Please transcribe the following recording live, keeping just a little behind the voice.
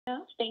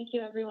Thank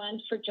you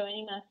everyone for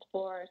joining us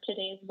for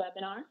today's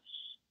webinar,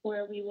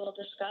 where we will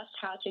discuss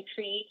how to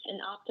create and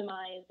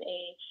optimize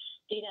a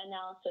data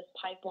analysis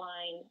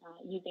pipeline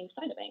using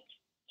Cytobank.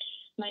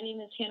 My name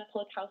is Hannah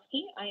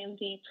Polikowski. I am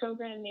the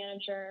program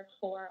manager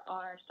for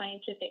our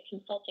scientific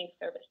consulting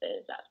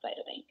services at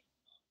Cytobank.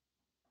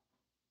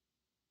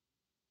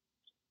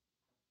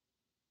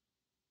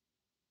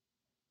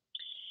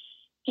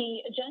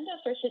 The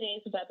agenda for today's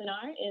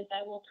webinar is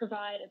I will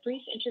provide a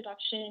brief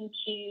introduction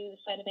to the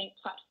Cytobank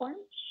platform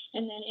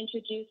and then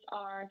introduce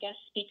our guest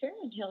speaker,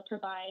 and he'll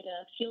provide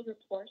a field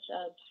report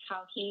of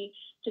how he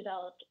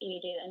developed a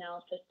data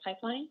analysis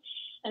pipeline.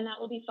 And that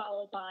will be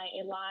followed by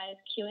a live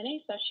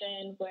Q&A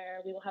session where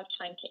we will have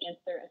time to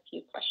answer a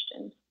few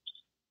questions.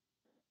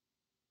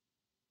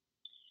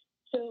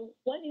 So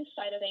what is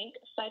Cytobank?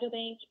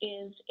 Cytobank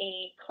is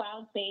a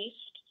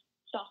cloud-based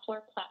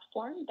software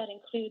platform that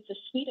includes a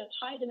suite of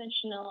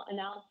high-dimensional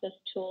analysis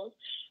tools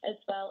as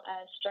well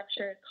as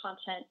structured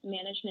content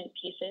management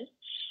pieces.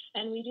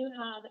 And we do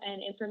have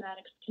an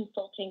informatics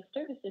consulting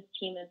services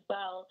team as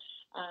well,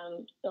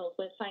 built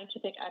with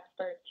scientific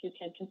experts who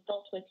can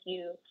consult with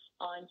you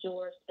on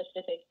your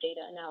specific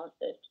data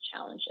analysis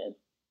challenges.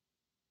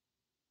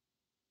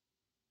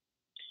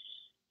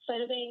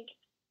 Cytobank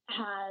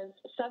has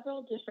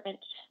several different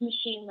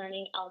machine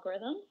learning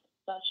algorithms,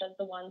 such as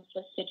the ones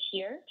listed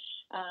here,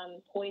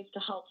 poised to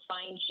help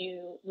find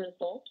you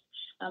results.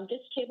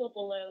 This table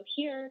below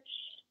here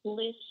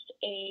lists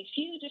a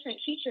few different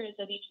features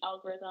of each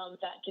algorithm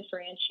that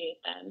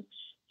differentiate them.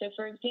 So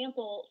for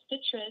example,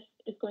 Citrus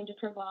is going to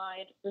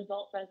provide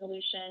result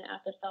resolution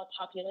at the cell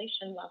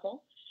population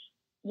level.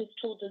 This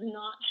tool does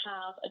not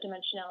have a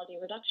dimensionality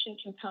reduction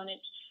component,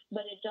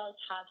 but it does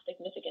have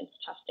significance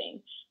testing.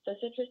 So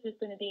Citrus is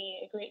going to be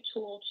a great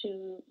tool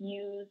to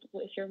use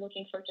if you're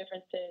looking for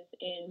differences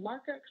in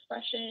marker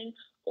expression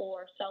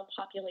or cell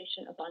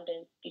population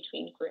abundance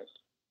between groups.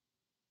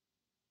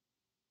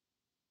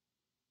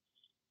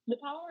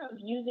 The power of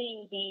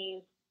using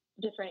these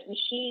different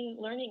machine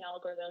learning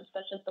algorithms,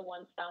 such as the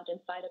ones found in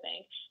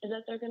Cytobank, is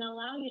that they're going to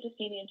allow you to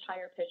see the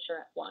entire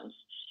picture at once.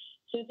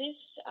 So this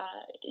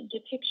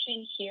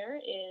depiction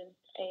here is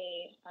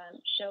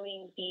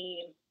showing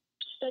the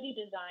study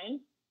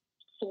design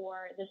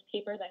for this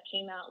paper that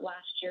came out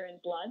last year in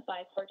Blood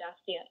by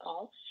Polikowski et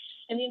al.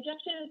 And the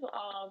objective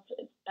of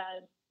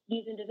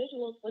these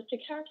individuals was to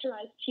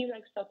characterize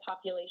Treg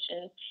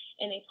subpopulations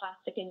in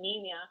aplastic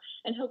anemia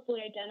and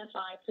hopefully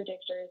identify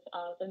predictors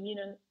of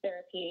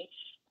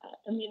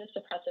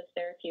immunosuppressive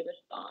therapy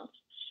response.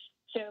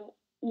 So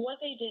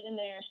what they did in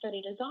their study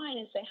design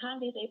is they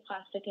had these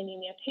aplastic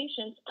anemia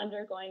patients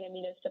undergoing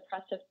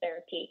immunosuppressive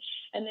therapy,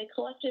 and they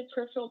collected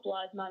peripheral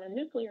blood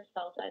mononuclear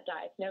cells at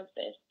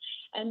diagnosis,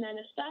 and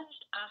then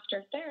assessed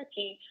after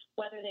therapy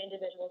whether the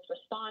individuals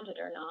responded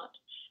or not.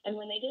 And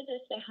when they did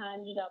this, they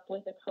ended up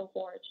with a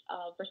cohort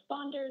of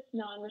responders,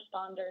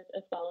 non-responders,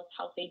 as well as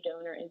healthy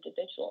donor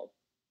individuals.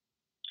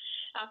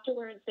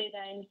 Afterwards, they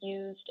then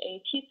used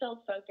a T-cell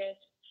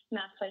focused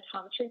mass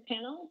cytometry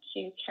panel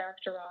to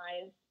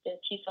characterize the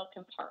T-cell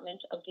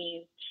compartment of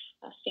these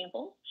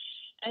samples.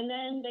 And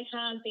then they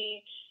had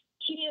the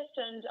tedious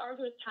and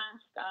arduous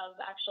task of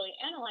actually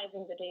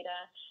analyzing the data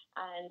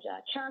and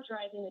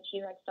characterizing the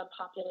Treg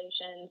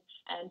subpopulations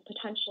and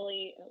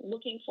potentially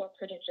looking for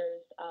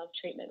predictors of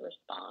treatment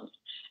response.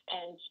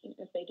 And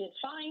if they did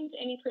find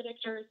any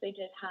predictors, they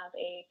did have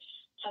a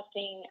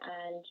testing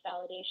and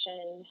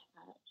validation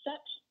set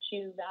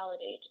to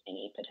validate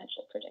any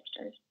potential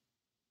predictors.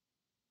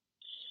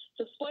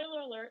 So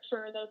spoiler alert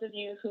for those of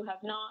you who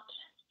have not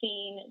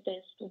seen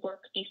this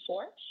work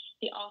before,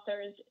 the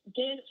authors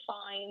did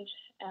find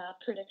a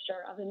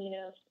predictor of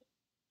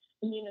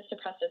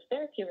immunosuppressive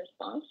therapy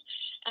response.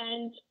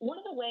 And one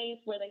of the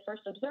ways where they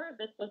first observed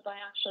this was by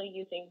actually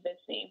using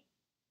Visni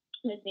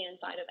and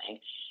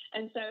Cytobank.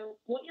 And so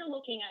what you're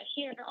looking at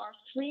here are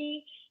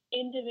three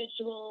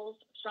individuals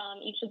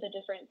from each of the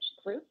different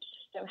groups.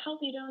 So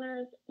healthy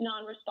donors,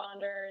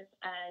 non-responders,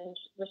 and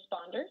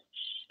responders.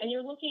 And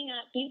you're looking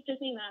at these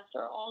Disney maps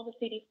are all the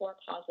CD4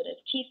 positive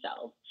T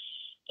cells.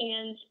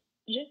 And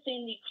just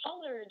in the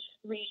colored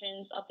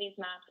regions of these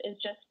maps is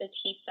just the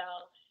T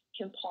cell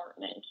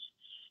compartment.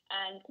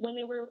 And when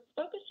they were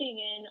focusing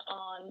in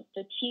on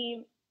the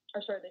Treg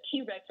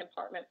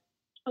compartment,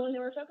 and when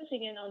they were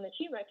focusing in on the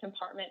Treg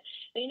compartment,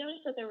 they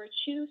noticed that there were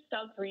two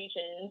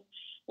subregions,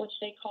 which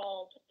they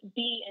called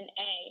B and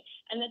A,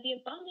 and that the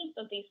abundance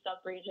of these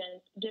subregions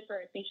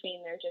differed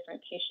between their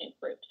different patient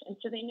groups. And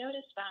so they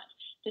noticed that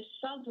the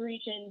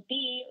subregion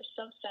B, or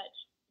subset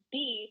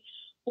B,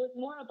 was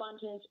more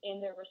abundant in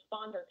their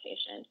responder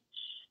patients.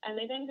 And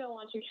they then go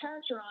on to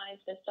characterize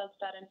this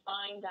subset and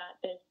find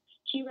that this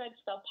Treg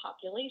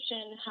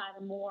subpopulation had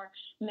a more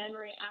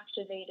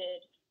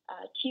memory-activated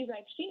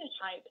Treg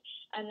phenotype,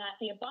 and that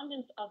the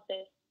abundance of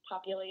this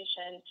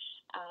population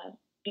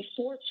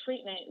before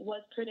treatment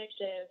was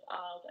predictive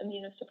of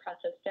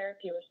immunosuppressive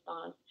therapy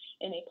response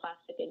in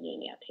aplastic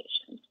anemia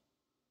patients.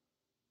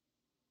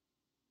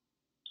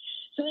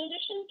 So in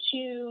addition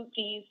to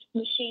these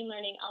machine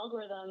learning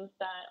algorithms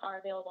that are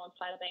available on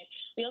Cytobank,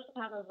 we also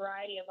have a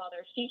variety of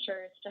other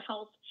features to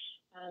help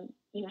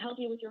help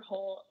you with your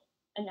whole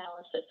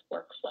analysis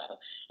workflow.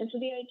 And so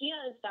the idea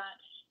is that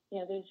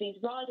there's these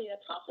raw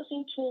data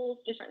processing tools,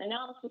 different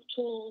analysis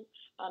tools,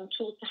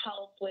 tools to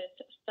help with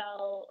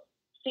cell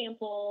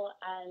sample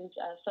and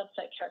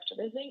subset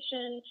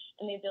characterization,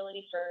 and the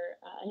ability for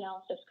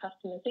analysis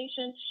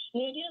customization.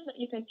 And the idea is that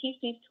you can piece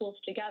these tools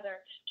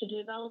together to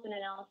develop an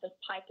analysis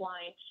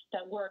pipeline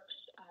that works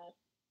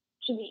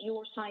to meet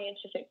your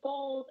scientific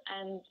goals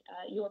and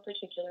your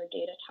particular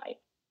data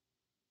type.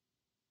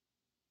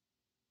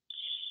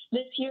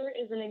 This here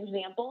is an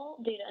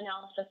example data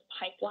analysis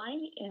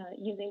pipeline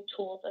using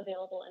tools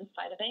available in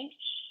Cytobank.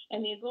 And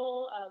the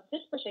goal of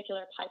this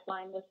particular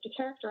pipeline was to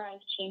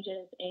characterize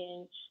changes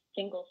in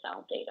single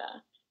cell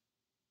data.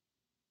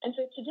 And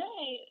so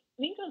today,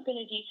 Vinko is going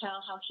to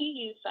detail how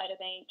he used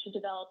Cytobank to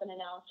develop an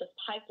analysis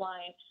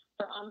pipeline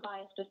for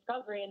unbiased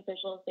discovery and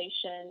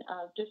visualization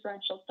of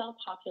differential cell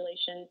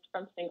populations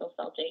from single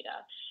cell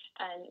data.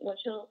 And what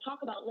he'll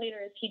talk about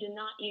later is he did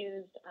not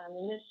use,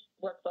 in this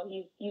workflow,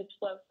 he used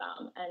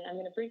FlowSum. And I'm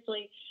going to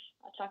briefly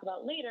talk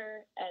about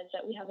later is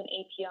that we have an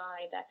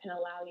API that can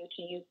allow you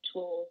to use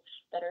tools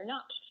that are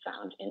not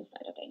found in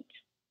Cytobank.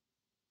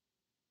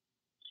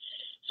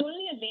 So one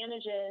of the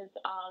advantages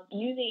of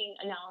using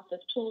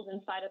analysis tools in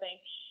Cytobank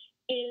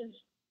is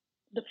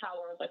the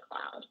power of the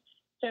cloud.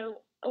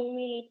 So when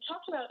we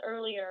talked about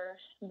earlier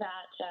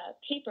that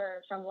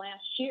paper from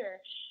last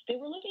year, they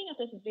were looking at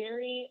this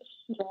very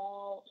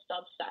small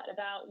subset,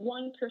 about 1%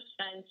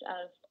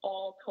 of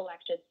all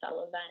collected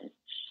cell events.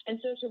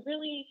 And so to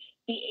really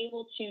be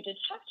able to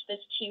detect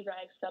this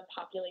Treg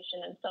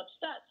subpopulation and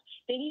subsets,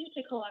 they needed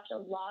to collect a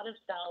lot of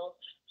cells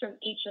from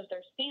each of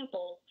their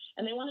samples,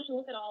 and they wanted to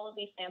look at all of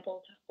these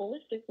samples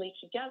holistically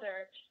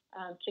together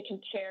to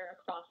compare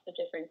across the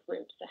different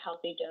groups, the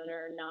healthy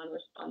donor,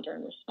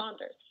 non-responder, and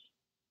responders.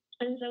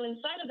 And so in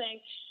Cytobank,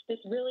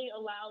 this really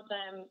allowed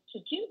them to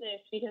do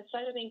this because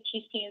Cytobank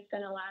TC is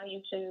going to allow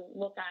you to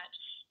look at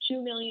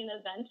 2 million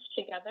events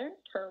together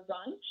per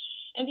run.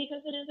 And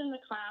because it is in the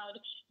cloud,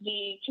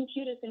 the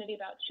compute is going to be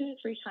about 2 to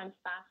 3 times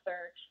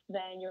faster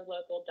than your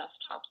local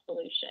desktop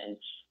solution.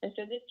 And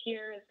so this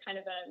here is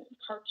kind of a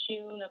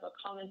cartoon of a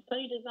common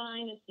study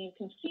design. As you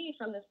can see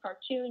from this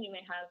cartoon, you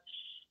may have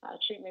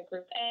treatment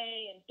group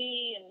A and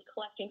B and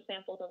collecting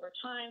samples over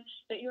time,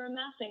 but you're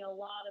amassing a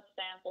lot of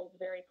samples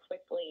very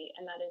quickly,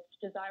 and that is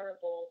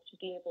desirable to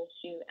be able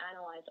to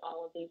analyze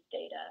all of these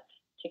data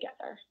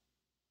together.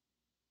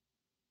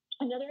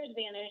 Another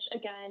advantage,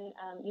 again,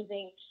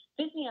 using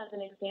Disney as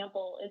an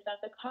example, is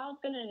that the cloud's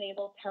going to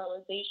enable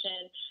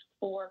parallelization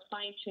for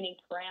fine-tuning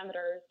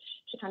parameters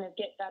to kind of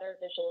get better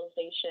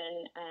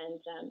visualization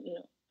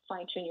and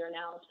fine-tune your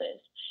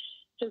analysis.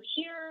 So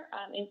here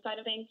in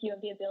Cytobank, you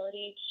have the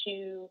ability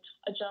to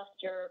adjust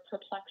your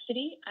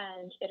perplexity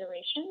and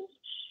iterations.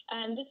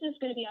 And this is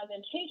going to be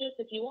advantageous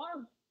if you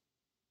are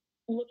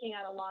looking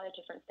at a lot of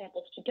different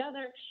samples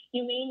together.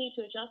 You may need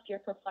to adjust your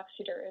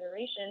perplexity or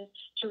iterations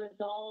to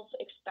resolve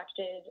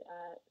expected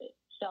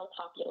cell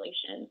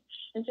populations.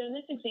 And so in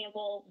this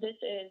example, this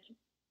is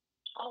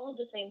all of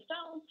the same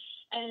cells,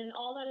 and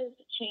all that is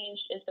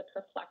changed is the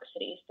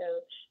perplexity.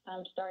 So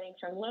starting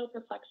from low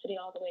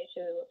perplexity all the way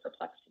to a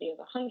perplexity of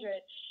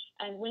 100.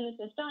 And when this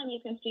is done,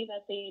 you can see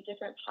that the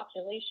different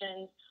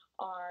populations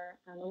are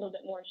a little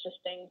bit more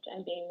distinct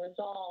and being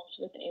resolved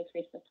with an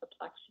increase in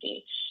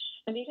perplexity.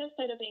 And because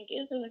Cytobank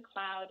is in the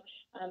cloud,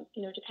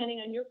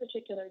 depending on your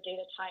particular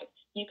data type,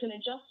 you can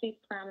adjust these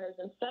parameters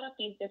and set up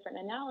these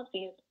different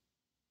analyses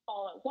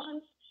all at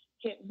once.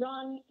 Hit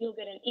run, you'll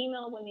get an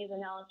email when these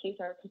analyses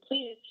are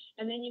completed,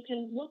 and then you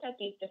can look at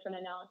these different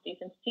analyses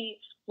and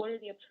see what are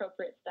the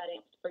appropriate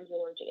settings for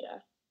your data.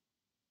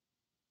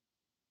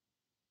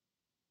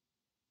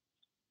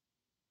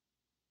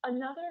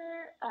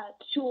 Another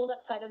tool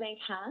that Cytobank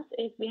has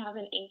is we have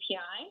an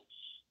API,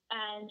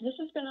 and this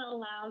is going to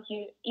allow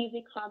you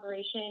easy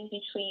collaboration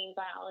between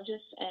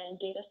biologists and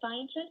data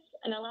scientists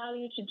and allow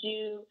you to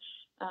do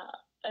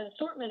an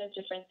assortment of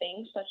different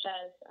things, such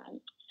as,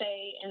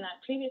 say, in that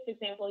previous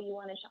example, you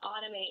wanted to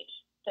automate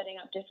setting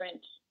up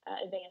different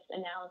advanced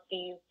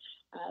analyses,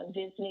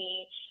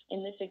 Visme.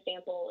 In this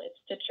example, it's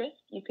Citrus.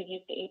 You could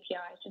use the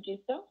API to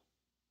do so.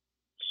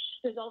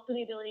 There's also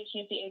the ability to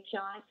use the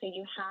API, so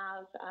you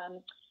have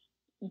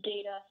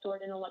data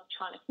stored in an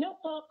electronic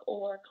notebook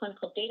or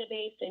clinical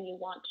database, and you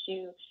want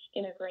to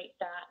integrate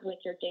that with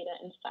your data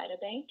in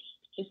Cytobank.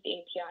 Use the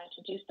API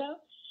to do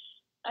so.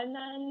 And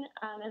then,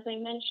 as I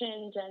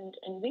mentioned,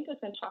 and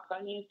Vinko's going to talk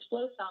about, used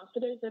FlowSum.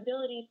 So there's the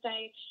ability,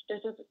 say,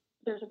 there's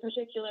a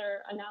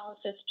particular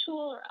analysis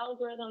tool or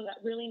algorithm that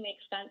really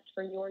makes sense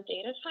for your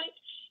data type.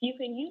 You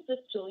can use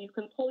this tool. You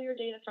can pull your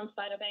data from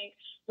Cytobank,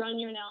 run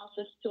your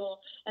analysis tool,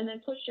 and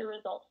then push your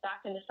results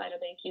back into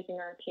Cytobank using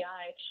our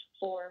API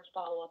for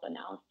follow-up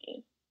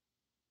analyses.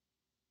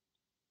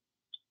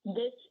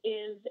 This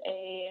is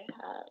a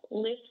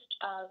list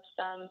of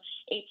some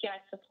API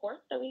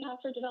support that we have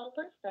for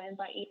developers, so I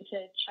invite you to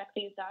check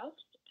these out.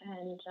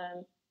 And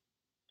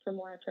for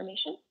more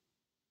information.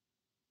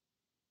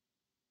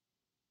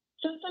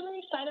 So in summary,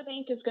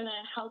 Cytobank is going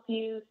to help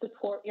you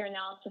support your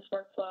analysis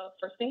workflow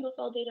for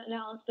single-cell data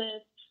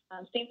analysis,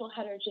 sample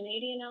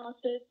heterogeneity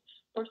analysis.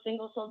 For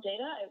single-cell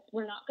data,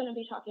 we're not going to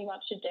be talking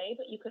about today,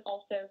 but you could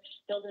also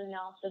build an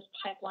analysis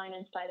pipeline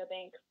in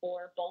Cytobank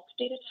for bulk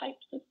data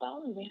types as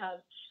well. And we have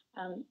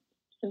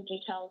some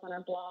details on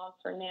our blog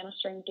for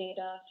nanostring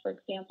data, for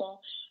example.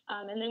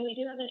 And then we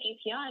do have an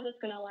API that's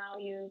going to allow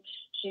you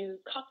to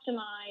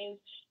customize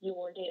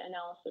your data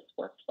analysis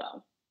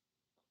workflow.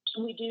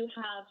 We do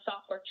have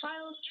software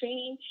trials,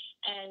 training,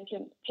 and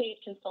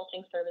paid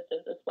consulting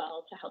services as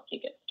well to help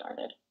you get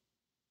started.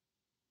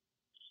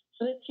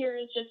 So this here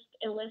is just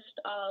a list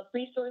of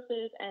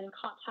resources and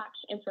contact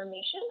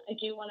information. I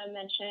do want to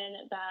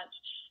mention that,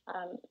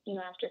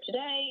 after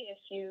today, if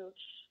you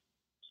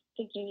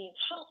think you need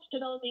help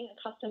developing a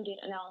custom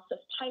data analysis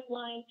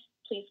pipeline,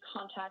 please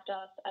contact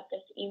us at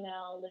this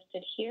email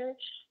listed here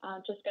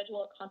to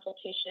schedule a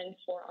consultation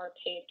for our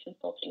paid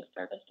consulting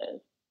services.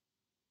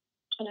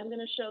 And I'm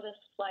going to show this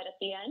slide at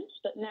the end,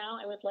 but now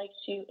I would like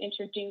to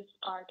introduce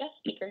our guest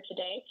speaker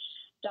today,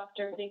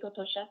 Dr. Vinko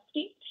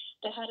Tosevski,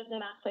 the head of the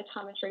Mass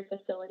Cytometry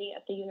facility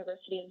at the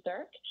University of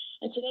Zurich.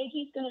 And today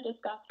he's going to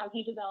discuss how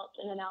he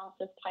developed an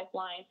analysis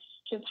pipeline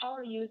to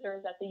empower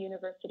users at the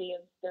University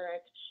of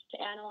Zurich to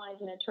analyze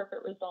and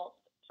interpret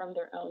results from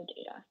their own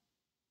data.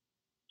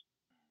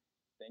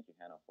 Thank you,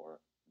 Hannah,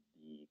 for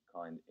the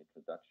kind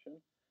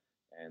introduction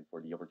and for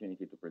the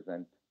opportunity to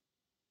present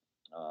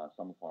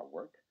some of our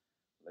work.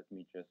 Let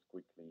me just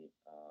quickly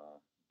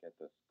get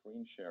the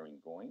screen sharing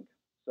going.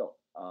 So,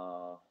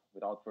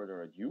 without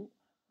further ado,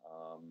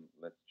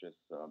 let's just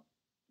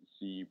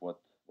see what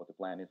the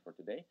plan is for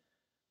today.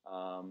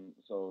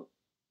 So,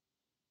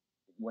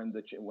 when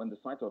the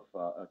Cytov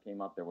came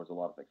up, there was a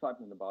lot of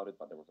excitement about it,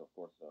 but there was, of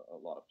course, a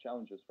lot of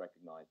challenges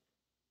recognized,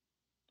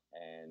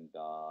 and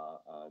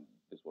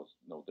this was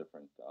no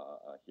different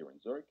here in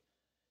Zurich.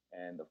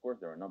 And of course,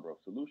 there are a number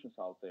of solutions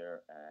out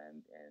there,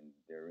 and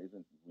there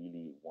isn't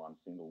really one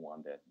single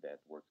one that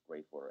works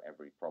great for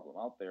every problem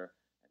out there.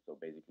 And so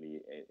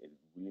basically, it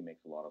really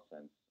makes a lot of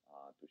sense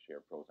to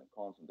share pros and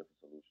cons on different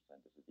solutions, and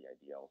this is the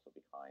idea also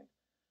behind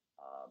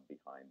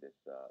this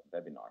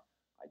webinar.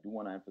 I do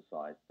want to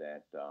emphasize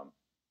that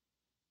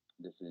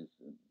this is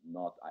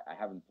not, I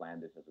haven't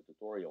planned this as a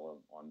tutorial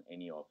on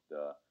any of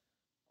the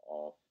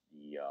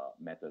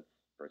methods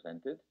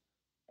presented.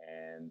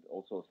 And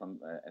also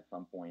at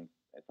some point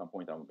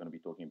I'm going to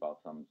be talking about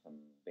some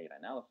data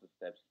analysis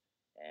steps,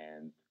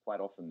 and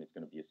quite often it's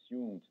going to be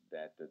assumed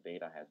that the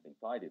data has been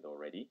tidied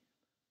already,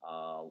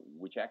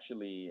 which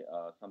actually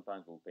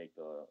sometimes will take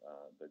the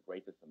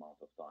greatest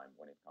amount of time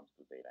when it comes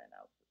to data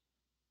analysis.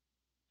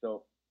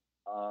 So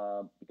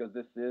because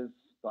this is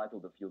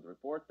titled the field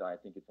report, I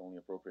think it's only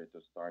appropriate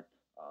to start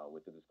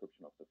with the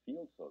description of the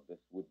field. So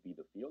this would be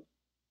the field.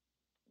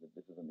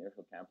 This is an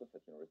initial campus at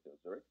University of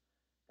Zurich.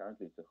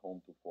 Currently, it's a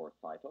home to 4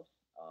 Cytovs.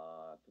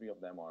 3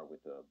 of them are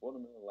with the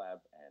Bodemiller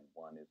lab, and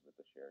 1 is with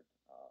the shared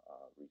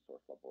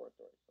resource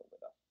laboratory, so with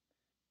us.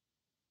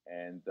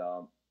 And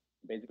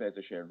basically, as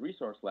a shared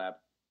resource lab,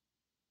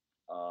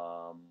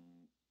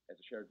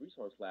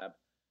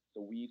 so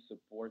we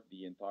support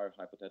the entire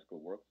hypothetical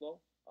workflow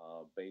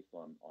based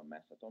on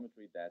mass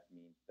cytometry. That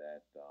means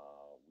that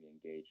we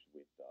engage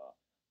with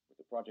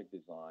the project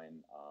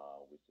design,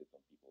 we sit on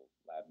people's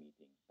lab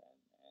meetings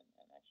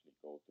and actually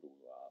go through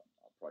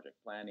project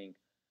planning.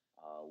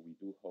 We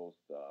do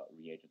host a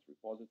reagents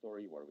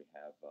repository where we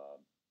have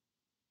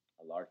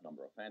a large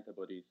number of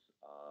antibodies,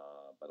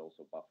 but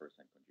also buffers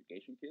and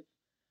conjugation kits.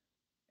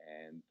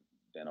 And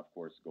then, of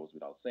course, goes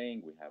without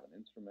saying, we have an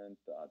instrument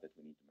that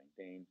we need to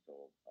maintain,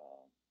 so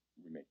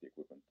we make the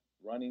equipment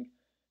running,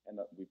 and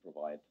we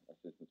provide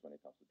assistance when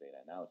it comes to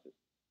data analysis.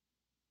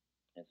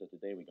 And so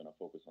today we're going to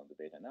focus on the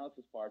data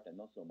analysis part, and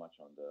not so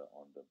much on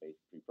the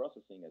basic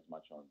pre-processing as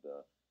much on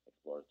the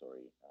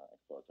exploratory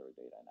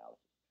data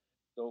analysis.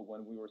 So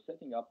when we were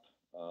setting up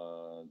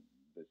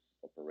this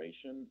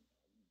operation,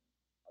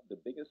 the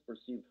biggest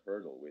perceived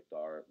hurdle with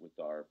our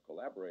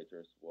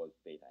collaborators was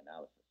data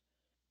analysis.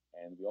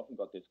 And we often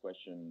got this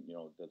question,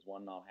 does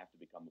one now have to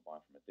become a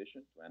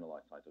bioinformatician to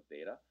analyze Cytov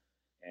data?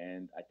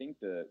 And I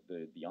think the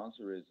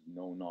answer is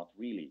no, not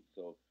really.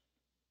 So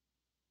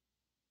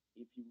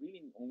if you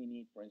really only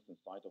need, for instance,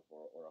 Cytov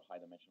or a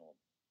high-dimensional,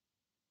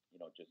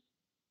 just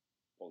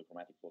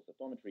polychromatic flow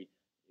cytometry,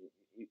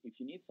 if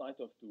you need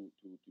Cytov to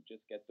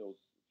just get those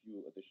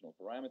few additional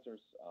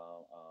parameters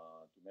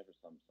to measure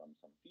some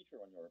feature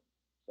on your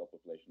cell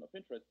population of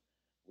interest,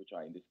 which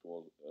I in this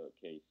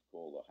case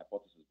call a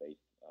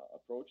hypothesis-based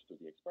approach to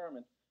the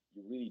experiment,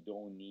 you really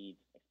don't need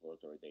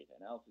exploratory data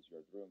analysis.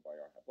 You're driven by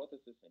our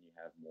hypothesis, and you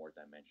have more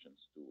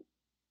dimensions to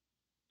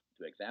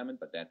examine,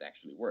 but that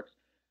actually works.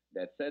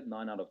 That said,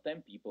 9 out of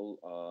 10 people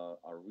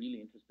are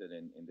really interested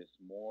in this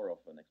more of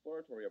an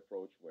exploratory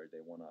approach, where they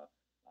want to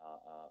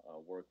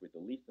work with the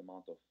least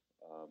amount of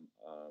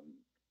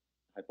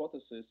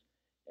hypothesis,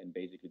 and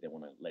basically they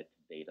want to let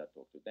data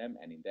talk to them.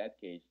 And in that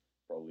case,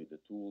 probably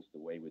the tools, the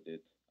way we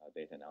did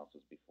data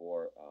analysis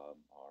before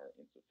are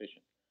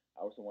insufficient.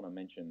 I also want to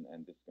mention,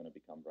 and this is going to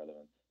become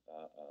relevant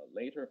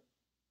later,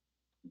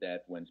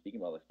 that when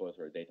speaking about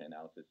exploratory data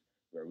analysis,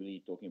 we're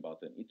really talking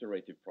about an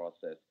iterative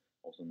process,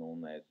 also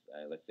known as,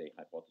 let's say,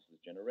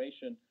 hypothesis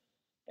generation.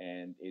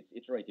 And it's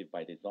iterative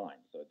by design,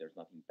 so there's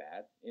nothing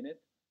bad in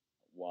it.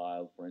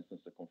 While, for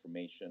instance, the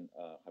confirmation,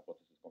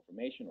 hypothesis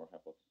confirmation or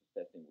hypothesis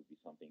testing would be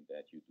something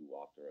that you do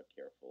after a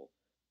careful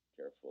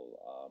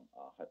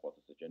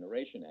hypothesis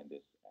generation, and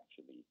this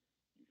actually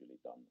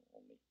usually done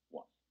only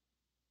once.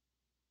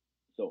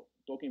 So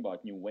talking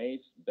about new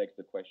ways begs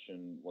the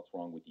question, what's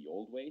wrong with the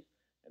old ways?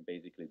 And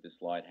basically, this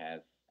slide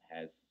has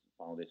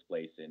found its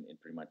place in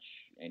pretty much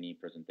any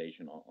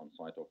presentation on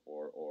Cyto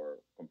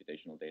or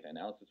computational data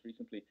analysis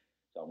recently.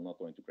 So I will not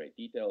go into great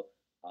detail,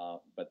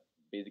 but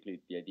basically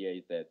the idea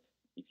is that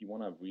if you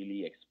want to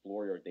really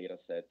explore your data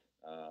set,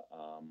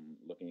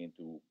 looking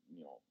into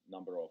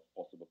number of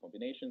possible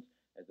combinations,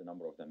 as the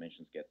number of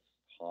dimensions gets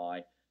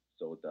high,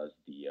 so does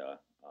the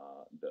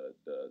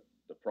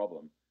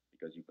problem,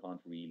 because you can't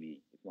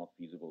really, it's not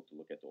feasible to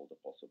look at all the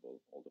possible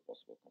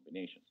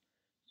combinations.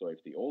 So if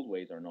the old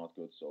ways are not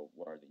good, so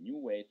what are the new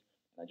ways?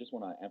 And I just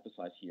want to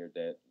emphasize here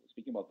that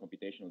speaking about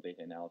computational data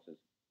analysis,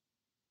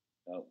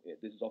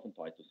 this is often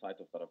tied to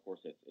Cyto, but of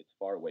course it's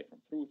far away from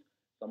truth.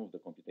 Some of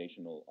the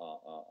computational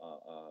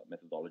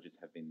methodologies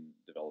have been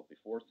developed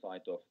before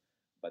Cyto,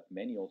 but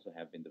many also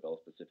have been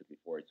developed specifically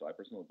for it. So I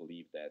personally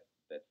believe that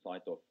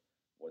Cyto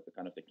was the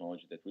kind of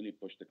technology that really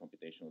pushed the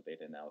computational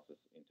data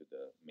analysis into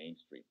the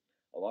mainstream.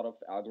 A lot of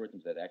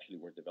algorithms that actually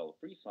were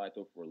developed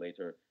pre-Cyto were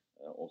later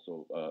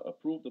also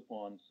approved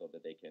upon, so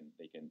that they can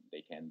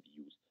be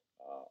used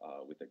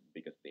with the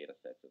biggest data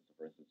sets. So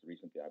for instance,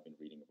 recently I've been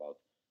reading about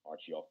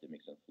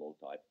Archie-Optimix and flow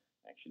type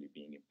actually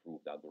being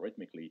improved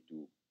algorithmically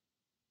to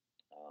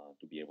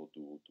be able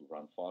to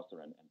run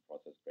faster and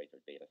process greater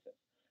data sets.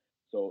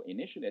 So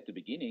initially, at the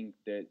beginning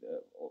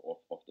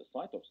of the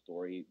Cyto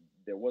story,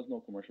 there was no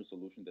commercial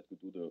solution that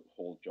could do the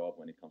whole job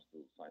when it comes to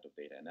Cyto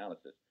data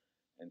analysis.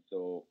 And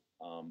so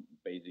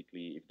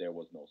basically, if there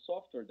was no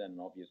software, then an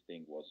obvious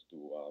thing was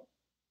to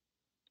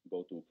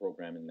go to a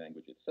programming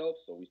language itself.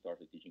 So we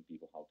started teaching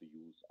people how to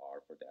use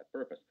R for that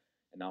purpose.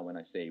 And now when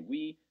I say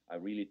we, I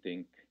really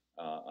think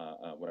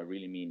what I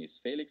really mean is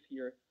Felix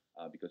here,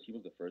 because he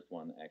was the first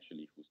one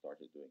actually who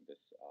started doing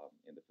this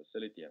in the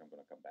facility, and I'm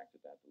going to come back to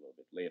that a little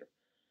bit later.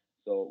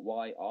 So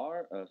why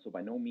R? So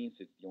by no means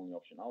it's the only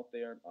option out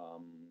there.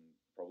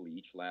 Probably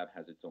each lab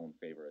has its own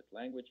favorite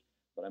language,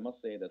 but I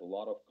must say that a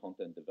lot of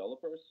content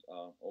developers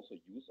also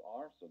use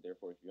R. So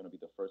therefore, if you're going to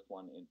be the first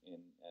one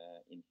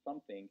in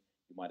something,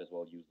 you might as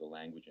well use the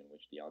language in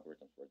which the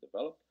algorithms were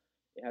developed.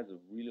 It has a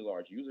really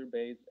large user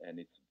base, and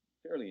it's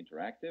fairly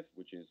interactive,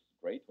 which is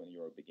great when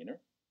you're a beginner,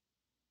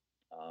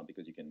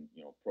 because you can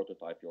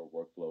prototype your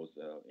workflows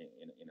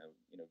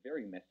in a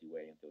very messy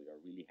way until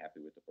you're really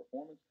happy with the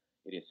performance.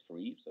 It is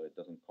free, so it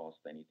doesn't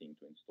cost anything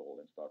to install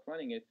and start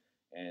running it,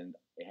 and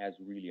it has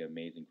really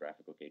amazing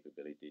graphical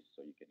capabilities,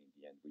 so you can in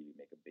the end really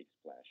make a big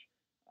splash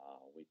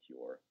with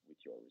your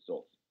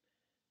results.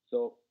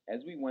 So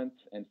as we went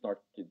and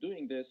started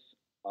doing this,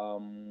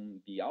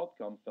 the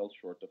outcome fell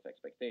short of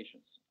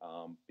expectations,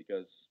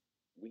 because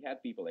we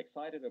had people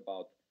excited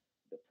about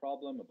the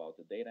problem, about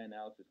the data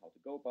analysis, how to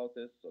go about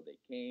this. So they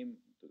came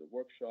to the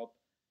workshop,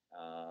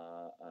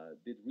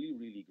 did really,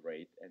 really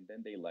great, and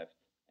then they left,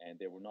 and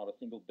they were not a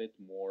single bit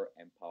more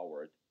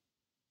empowered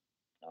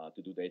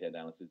to do data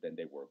analysis than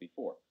they were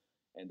before.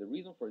 And the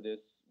reason for this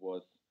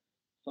was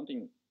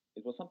something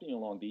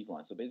along these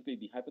lines. So basically,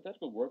 the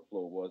hypothetical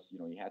workflow was,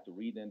 you had to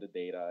read in the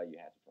data, you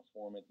had to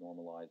transform it,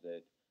 normalize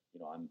it.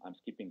 I'm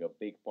skipping a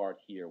big part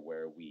here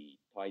where we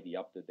tidy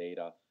up the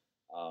data.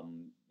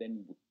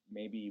 Then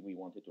maybe we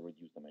wanted to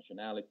reduce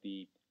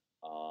dimensionality,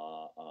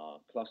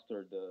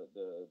 cluster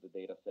the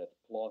data set,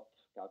 plot,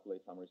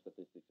 calculate summary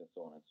statistics, and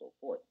so on and so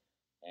forth.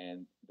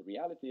 And the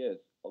reality is,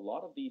 a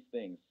lot of these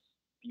things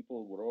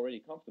people were already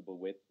comfortable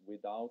with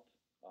without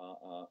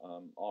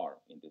R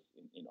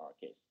in our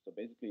case. So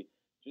basically,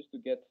 just to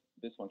get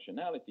this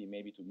functionality,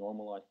 maybe to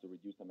normalize, to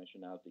reduce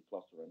dimensionality,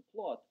 cluster, and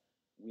plot,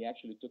 we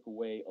actually took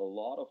away a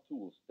lot of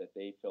tools that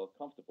they felt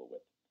comfortable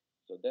with.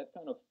 So that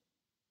kind of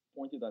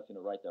pointed us in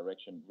the right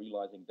direction,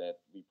 realizing that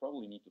we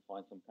probably need to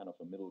find some kind of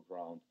a middle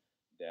ground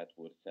that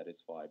would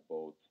satisfy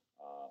both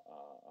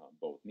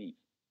needs.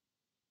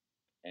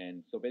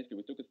 And so basically,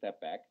 we took a step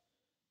back,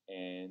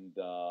 and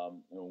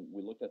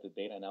we looked at the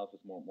data analysis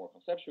more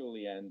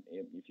conceptually. And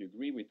if you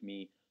agree with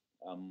me,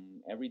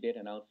 every data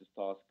analysis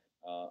task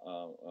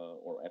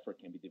or effort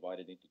can be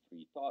divided into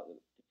three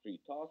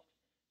tasks.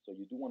 So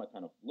you do want to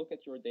kind of look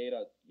at your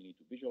data. You need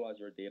to visualize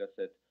your data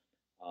set.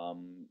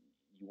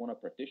 You want to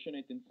partition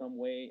it in some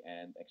way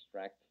and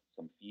extract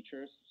some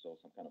features, so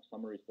some kind of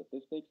summary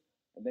statistics.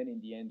 And then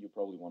in the end, you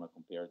probably want to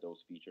compare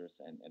those features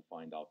and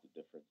find out the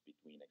difference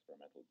between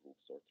experimental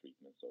groups or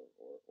treatments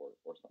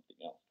or something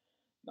else.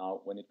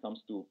 Now, when it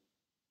comes to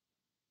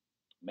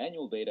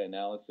manual data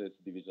analysis,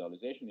 the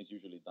visualization is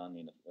usually done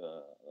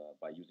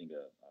by using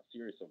a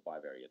series of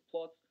bivariate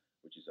plots.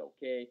 which is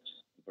okay.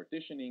 The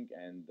partitioning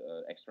and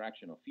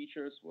extraction of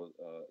features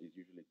is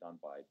usually done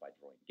by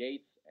drawing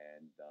gates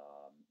and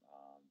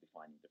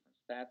defining different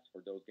stats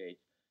for those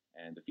gates.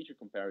 And the feature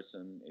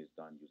comparison is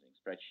done using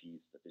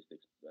spreadsheets,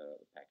 statistics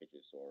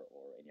packages,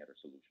 or any other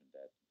solution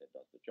that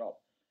does the job.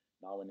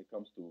 Now, when it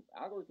comes to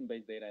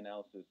algorithm-based data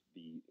analysis,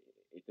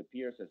 it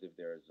appears as if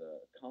there's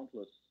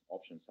countless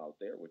options out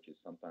there, which is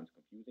sometimes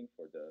confusing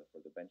for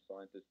the bench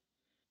scientist.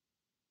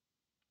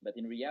 But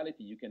in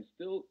reality, you can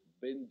still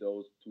bin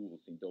those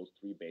tools in those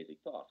three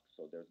basic tasks.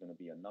 So there's going to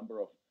be a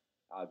number of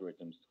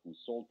algorithms whose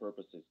sole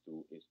purpose is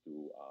to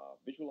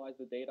visualize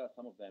the data.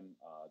 Some of them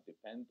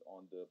depend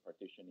on the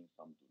partitioning,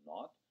 some do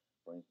not.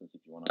 For instance,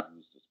 if you want to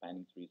use the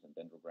spanning trees and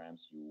dendrograms,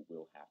 you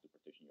will have to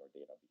partition your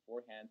data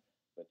beforehand.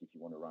 But if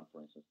you want to run,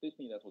 for instance,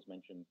 Disney that was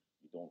mentioned,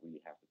 you don't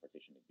really have to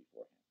partition it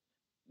beforehand.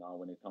 Now,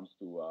 when it comes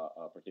to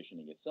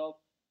partitioning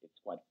itself, it's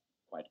quite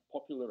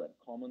popular and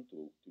common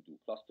to do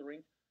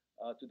clustering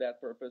to that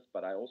purpose.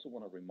 But I also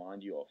want to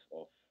remind you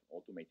of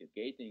automated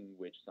gating,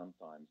 which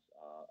sometimes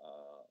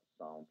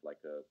sounds like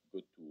a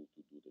good tool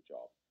to do the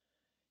job.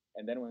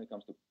 And then when it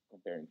comes to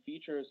comparing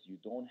features, you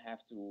don't have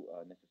to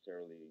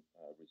necessarily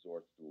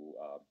resort to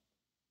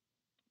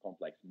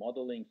complex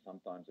modeling.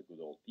 Sometimes a good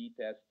old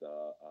t-test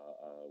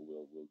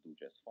will do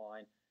just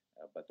fine.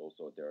 But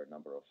also there are a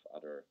number of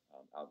other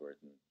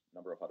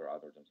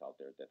algorithms out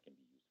there that can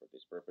be used for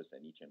this purpose,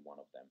 and each and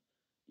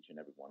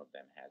every one of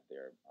them has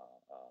their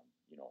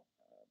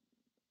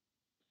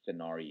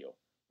scenario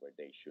where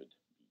they should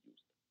be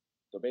used.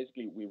 So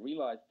basically, we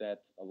realized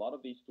that a lot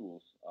of these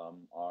tools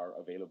are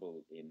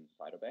available in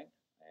Cytobank,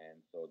 and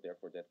so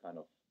therefore that kind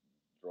of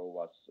drove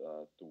us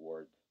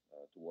towards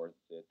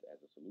it as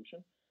a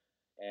solution.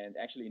 And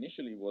actually,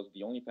 initially was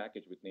the only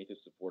package with native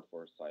support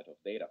for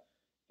Cytodata.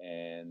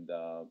 And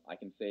I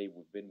can say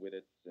we've been with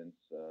it since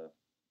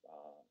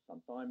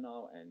some time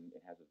now, and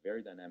it has a very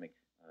dynamic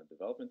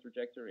development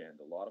trajectory, and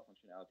a lot of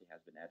functionality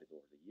has been added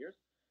over the years.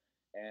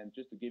 And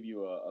just to give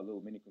you a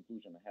little mini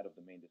conclusion ahead of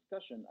the main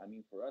discussion, I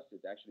mean, for us,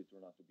 it actually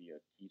turned out to be a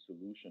key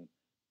solution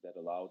that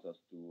allowed us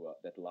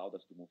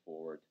to move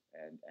forward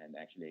and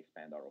actually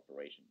expand our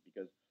operation,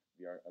 because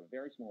we are a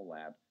very small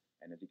lab,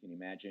 and as you can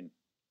imagine,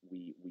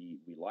 we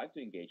like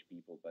to engage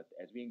people, but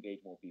as we engage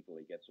more people,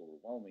 it gets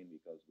overwhelming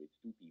because with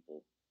 2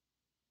 people,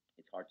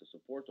 it's hard to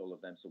support all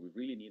of them. So we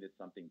really needed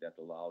something that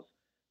allows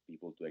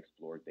people to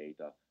explore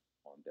data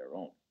on their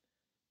own.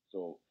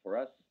 So for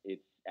us,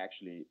 it's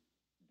actually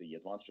the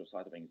advantage of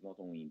Cytobank is not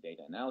only in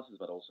data analysis,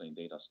 but also in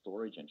data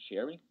storage and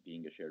sharing.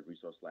 Being a shared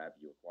resource lab,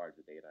 you acquire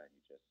the data and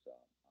you just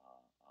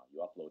you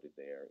upload it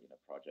there in a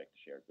project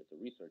shared with the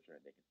researcher,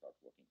 and they can start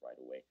working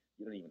right away.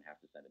 You don't even have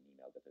to send an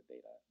email that the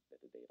data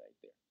is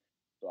there.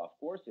 So of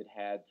course, it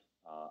had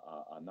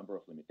a number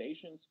of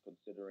limitations,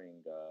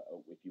 considering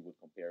if you would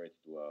compare it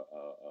to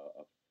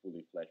a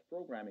fully fledged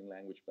programming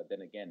language. But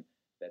then again,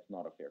 that's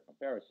not a fair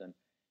comparison.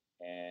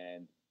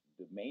 And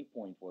the main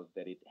point was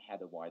that it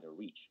had a wider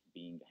reach.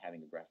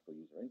 Having a graphical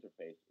user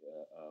interface,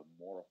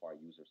 more of our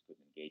users could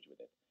engage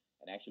with it.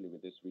 And actually, with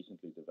this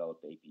recently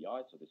developed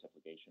API, so this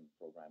application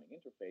programming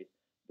interface,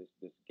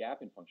 this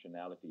gap in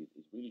functionality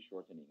is really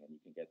shortening, and you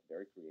can get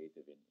very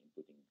creative in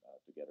putting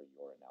together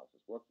your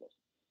analysis workflows.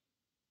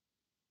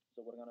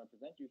 So what I'm going to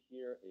present you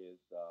here is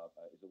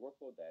a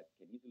workflow that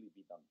can easily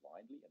be done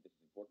blindly, and this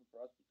is important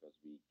for us because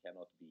we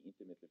cannot be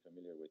intimately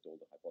familiar with all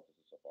the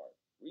hypotheses of our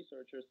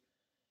researchers.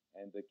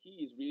 And the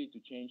key is really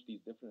to change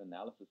these different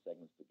analysis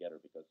segments together,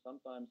 because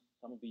sometimes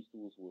some of these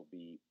tools will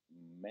be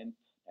meant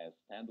as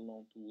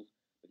standalone tools,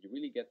 but you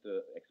really get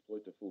to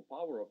exploit the full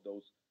power of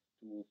those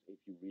tools if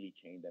you really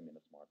chain them in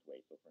a smart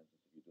way. So for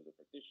instance, if you do the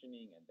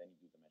partitioning and then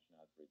you do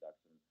dimensionality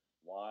reduction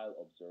while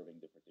observing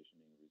the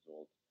partitioning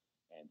results,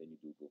 and then you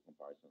do group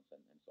comparisons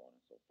and so on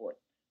and so forth.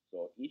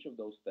 So each of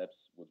those steps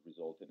would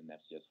result in an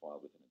FCS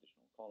file with an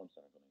additional columns,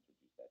 and I'm going to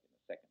introduce that in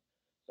a second.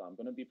 So I'm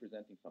going to be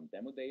presenting some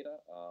demo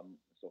data.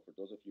 So for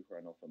those of you who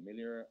are not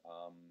familiar,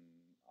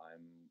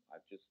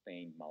 I've just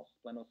stained mouse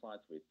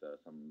splenocytes with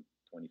some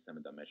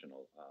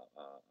 27-dimensional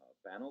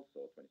panels,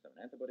 so 27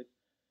 antibodies.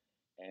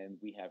 And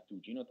we have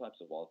 2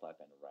 genotypes, a wild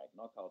type and a RAG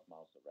knockout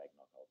mouse. A RAG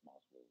knockout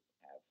mouse will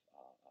have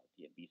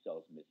T and B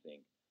cells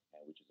missing,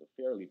 which is a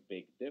fairly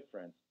big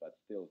difference, but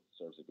still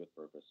serves a good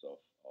purpose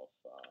of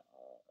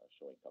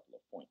showing a couple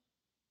of points.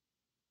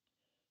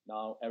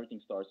 Now, everything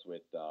starts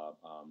with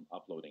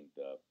uploading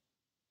the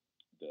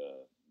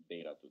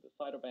data to the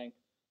Cytobank.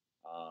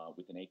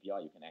 With an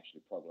API, you can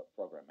actually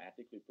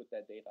programmatically put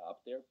that data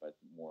up there, but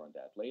more on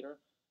that later.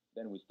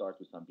 Then we start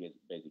with some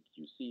basic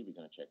QC. We're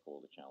going to check all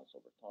the channels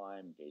over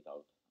time, gate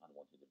out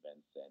unwanted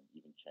events, and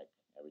even check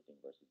everything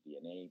versus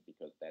DNA,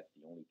 because that's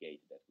the only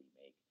gate that we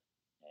make.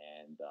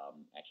 And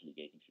actually,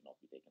 gating should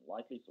not be taken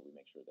lightly, so we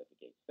make sure that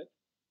the gates fit.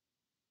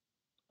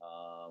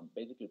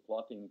 Basically,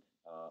 plotting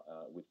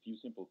with few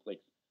simple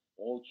clicks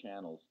all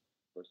channels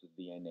versus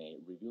DNA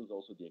reveals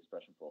also the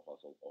expression profiles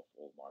of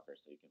all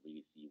markers, so you can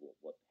really see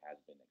what has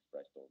been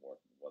expressed or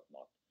what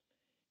not.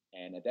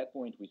 And at that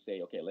point, we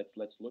say, okay,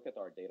 let's look at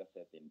our data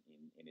set in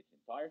its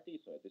entirety.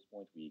 So at this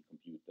point, we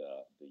compute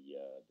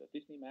the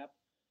Disney map.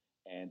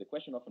 And the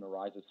question often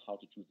arises how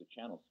to choose the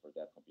channels for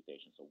that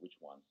computation. So which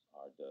ones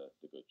are the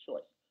good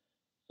choice?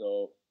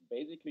 So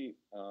basically,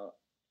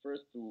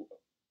 first to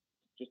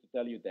just to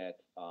tell you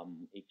that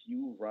if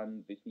you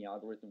run Disney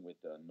algorithm with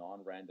a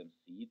non-random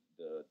seed,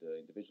 the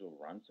individual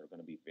runs are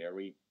going to be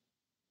very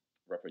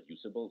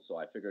reproducible.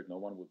 So I figured no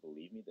one would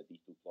believe me that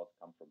these two plots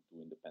come from two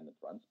independent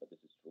runs, but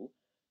this is true.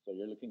 So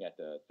you're looking at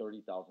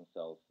 30,000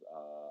 cells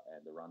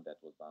and the run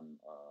that was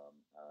done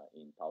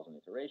in 1,000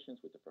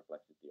 iterations with a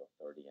perplexity of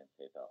 30 and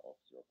theta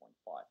of zero point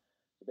 0.5.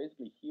 So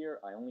basically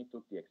here, I only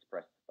took the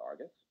expressed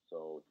targets,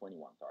 so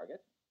 21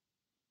 targets.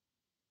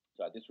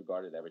 So I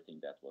disregarded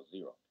everything that was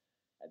zero.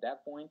 At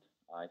that point,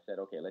 I said,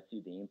 okay, let's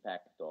see the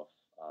impact of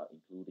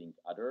including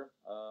other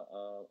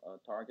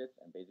targets.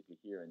 And basically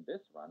here in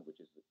this run, which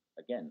is,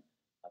 again,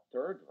 a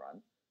third run,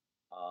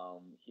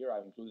 here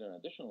I've included an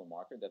additional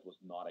marker that was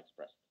not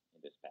expressed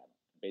in this panel.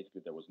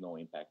 Basically, there was no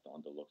impact on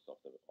the looks of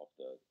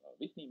the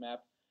Visney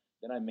map.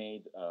 Then I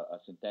made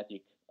a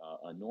synthetic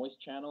noise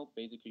channel,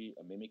 basically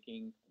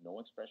mimicking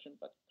no expression,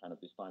 but kind of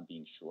this time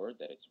being sure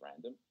that it's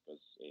random because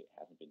it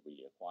hasn't been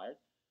really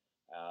acquired.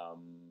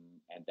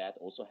 And that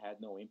also had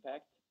no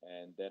impact.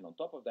 And then on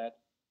top of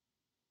that,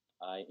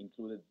 I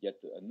included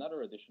yet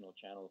another additional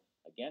channel,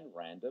 again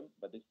random,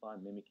 but this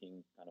time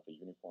mimicking kind of a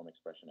uniform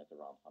expression at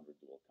around 100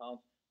 dual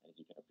counts. And as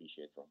you can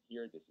appreciate from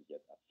here, this is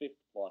yet a fifth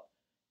plot,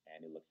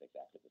 and it looks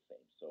exactly the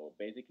same. So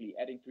basically,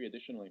 adding three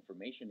additional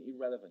information,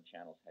 irrelevant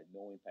channels had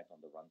no impact on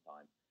the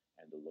runtime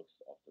and the looks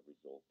of the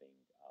resulting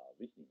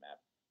Visney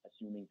map,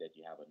 assuming that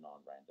you have a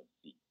non-random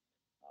seed.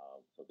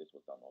 So this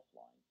was done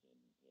offline in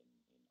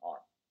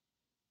R.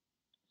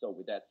 So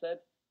with that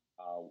said,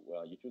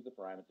 well, you choose the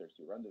parameters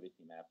to run the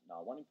Visney map. Now,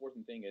 one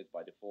important thing is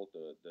by default,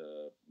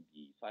 the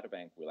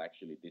Cytobank will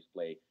actually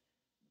display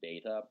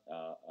data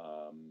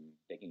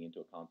taking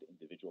into account the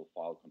individual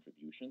file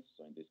contributions.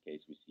 So in this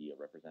case, we see a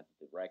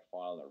representative reg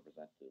file, a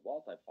representative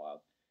wild-type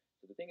file.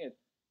 So the thing is,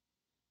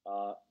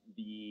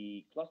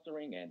 the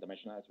clustering and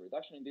dimensionality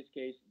reduction in this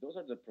case, those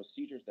are the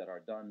procedures that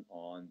are done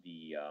on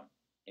the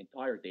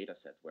entire data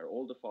set where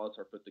all the files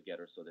are put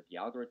together so that the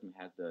algorithm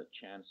has the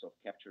chance of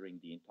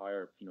capturing the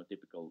entire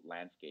phenotypical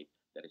landscape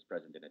that is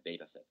present in a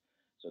data set.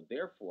 So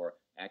therefore,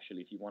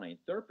 actually, if you want to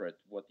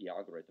interpret what the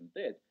algorithm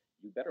did,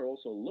 you better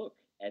also look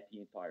at the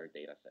entire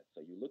data set.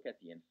 So you look at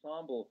the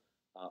ensemble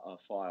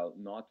file,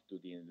 not to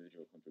the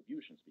individual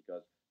contributions,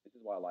 because this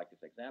is why I like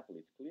this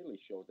example. It clearly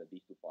shows that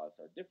these two files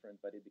are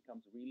different, but it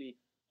becomes really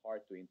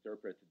hard to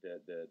interpret the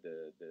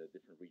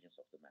different regions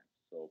of the map.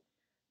 So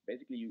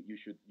basically, you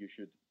should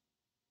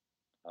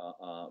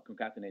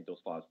concatenate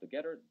those files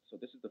together. So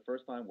this is the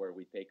first time where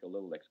we take a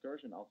little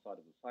excursion outside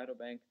of the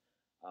Cytobank.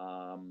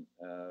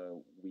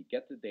 We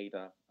get the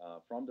data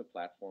from the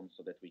platform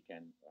so that we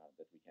can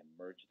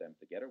merge them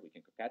together. We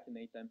can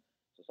concatenate them.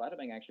 So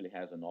Cytobank actually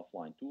has an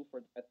offline tool for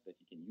that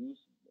you can use,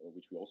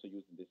 which we also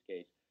use in this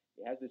case.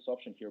 It has this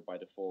option here by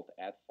default,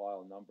 add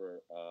file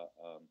number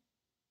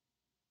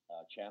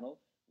channel,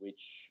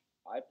 which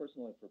I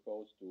personally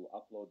propose to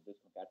upload this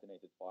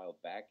concatenated file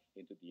back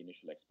into the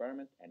initial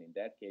experiment. And in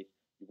that case,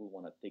 you will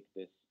want to tick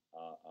this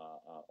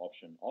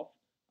option off.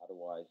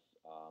 Otherwise,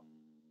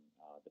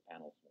 the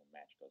panels won't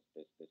match because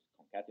this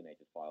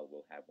concatenated file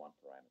will have one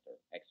parameter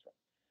extra.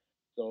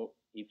 So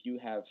if you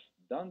have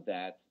done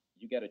that,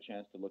 you get a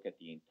chance to look at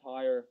the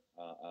entire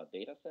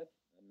data set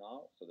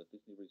now. So this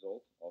is the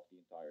result of the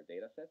entire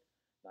data set.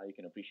 Now you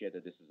can appreciate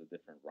that this is a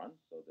different run.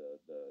 So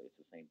it's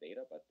the same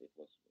data, but it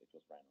was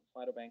ran on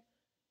Cytobank.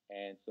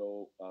 And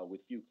so with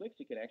few clicks,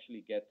 you can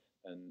actually get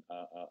an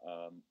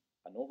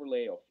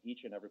overlay of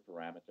each and every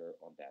parameter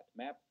on that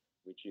map,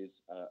 which is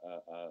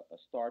a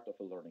start of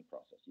a learning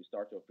process. You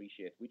start to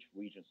appreciate which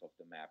regions of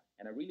the map.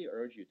 And I really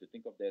urge you to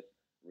think of this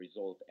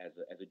result as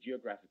a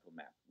geographical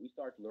map. We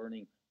start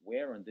learning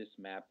where on this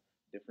map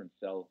different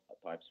cell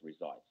types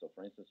reside. So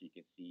for instance, you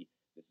can see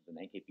this is an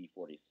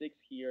NKp46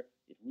 here.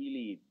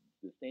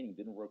 The staining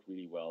didn't work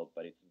really well,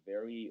 but it's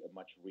very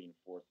much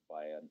reinforced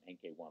by an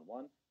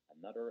NK11,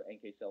 another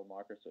NK cell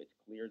marker. So it's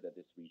clear that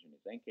this region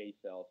is NK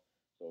cells.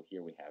 So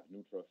here we have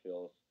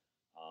neutrophils.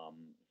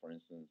 For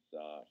instance,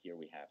 here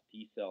we have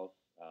T cells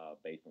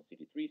based on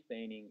CD3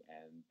 staining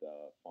and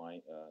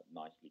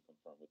nicely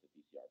confirmed with the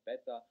TCR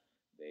beta.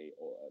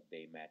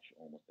 They match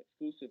almost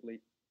exclusively.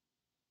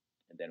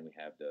 And then we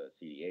have the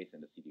CD8s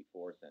and the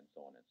CD4s and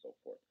so on and so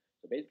forth.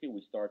 So basically,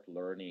 we start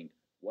learning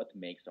what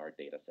makes our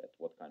data set,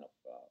 what kind of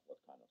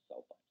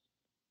cell types.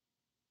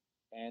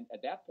 And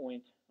at that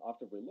point,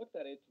 after we looked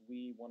at it,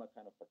 we want to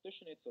kind of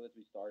partition it so that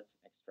we start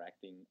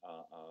extracting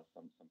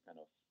some kind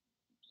of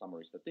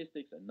summary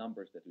statistics and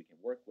numbers that we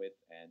can work with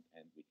and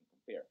we can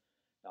compare.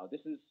 Now,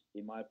 this is,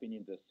 in my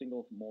opinion, the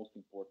single most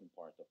important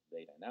part of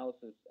data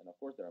analysis. And of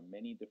course, there are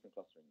many different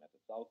clustering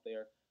methods out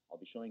there.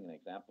 I'll be showing an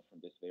example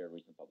from this very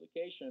recent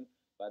publication.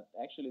 But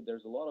actually,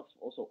 there's a lot of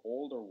also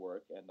older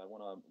work, and I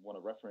want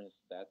to reference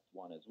that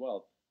one as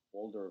well.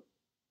 Older,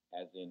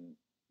 as in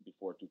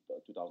before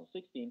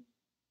 2016.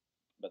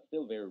 but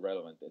still very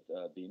relevant.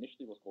 The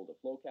initiative was called the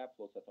FlowCap,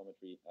 Flow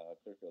Cytometry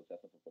Clear Field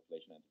Assessment for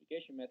Population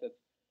Identification Methods.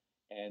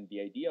 And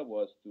the idea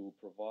was to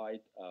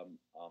provide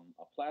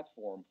a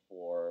platform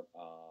for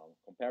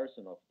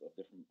comparison of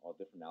different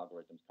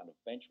algorithms, kind of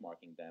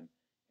benchmarking them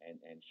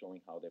and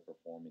showing how they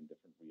perform in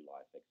different real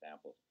life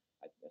examples.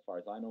 As far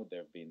as I know,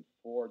 there have been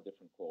 4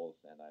 different calls,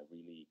 and I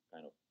really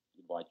kind of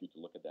invite you to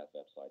look at that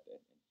website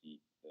and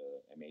see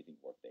the amazing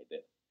work they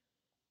did.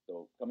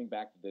 So coming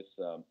back to this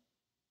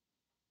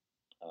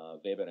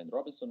Weber and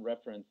Robinson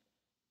reference,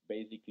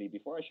 basically,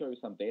 before I show you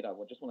some data, I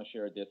just want to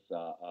share this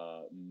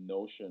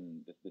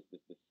notion, this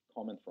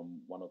comment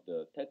from one of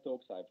the TED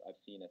Talks I've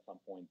seen at some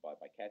point by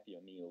Kathy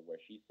O'Neill, where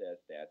she says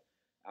that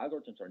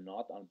algorithms are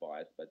not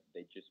unbiased, but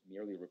they just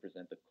merely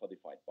represent a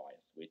codified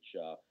bias, which,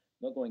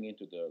 not going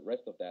into the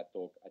rest of that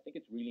talk, I think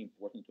it's really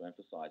important to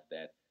emphasize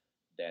that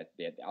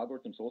the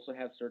algorithms also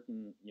have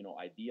certain,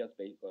 ideas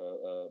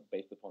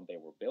based upon they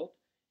were built.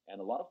 And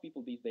a lot of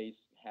people these days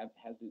have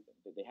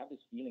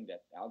this feeling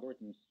that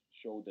algorithms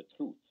show the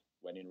truth,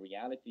 when in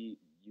reality,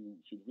 you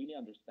should really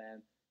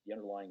understand the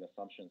underlying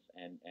assumptions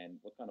and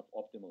what kind of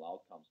optimal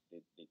outcomes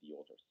did the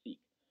authors seek.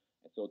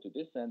 And so to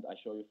this end, I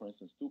show you, for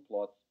instance, 2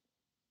 plots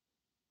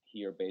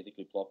here,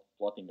 basically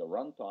plotting the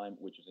runtime,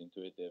 which is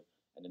intuitive,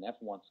 and an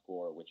F1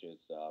 score, which is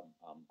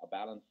a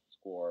balanced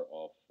score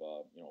of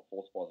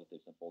false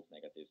positives and false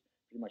negatives,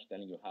 pretty much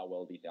telling you how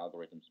well these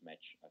algorithms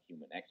match a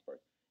human expert.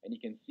 And you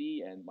can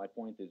see, and my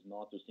point is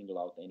not to single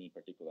out any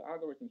particular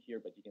algorithm here,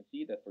 but you can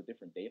see that for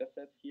different data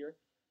sets here,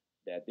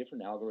 that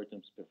different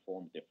algorithms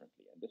perform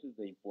differently. And this is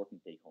the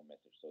important take-home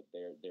message. So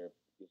there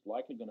is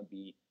likely going to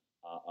be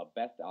a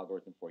best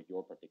algorithm for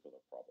your particular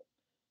problem.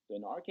 So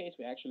in our case,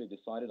 we actually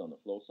decided on the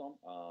FlowSum,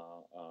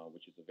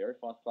 which is a very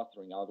fast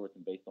clustering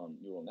algorithm based on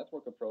neural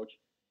network approach.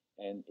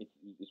 And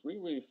it's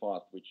really, really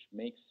fast, which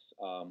makes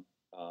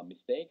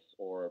mistakes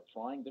or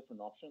trying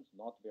different options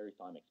not very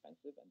time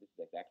expensive. And this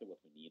is exactly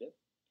what we needed.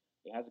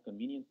 It has a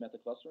convenient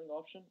meta-clustering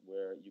option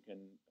where you can,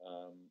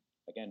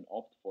 again,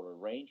 opt for a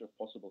range of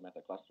possible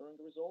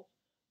meta-clustering results,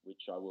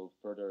 which I will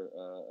further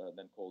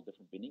then call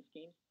different binning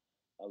schemes,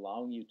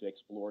 allowing you to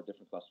explore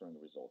different clustering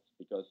results.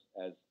 Because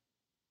as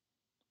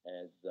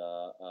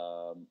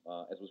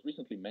was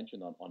recently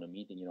mentioned on a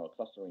meeting,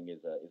 clustering is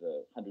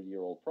a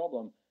 100-year-old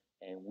problem,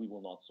 and we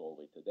will not solve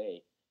it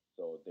today.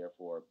 So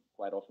therefore,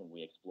 quite often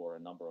we explore a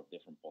number of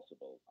different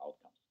possible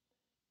outcomes.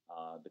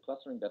 The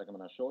clustering that I'm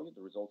going to show you,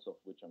 the results of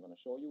which I'm going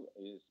to show you,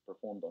 is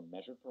performed on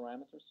measured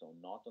parameters, so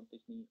not on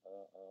Disney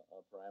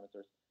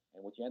parameters.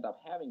 And what you end up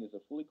having is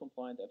a fully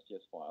compliant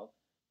FCS file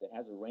that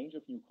has a range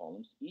of new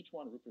columns, each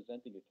one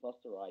representing a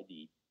cluster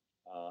ID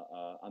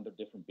under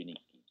different binning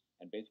schemes.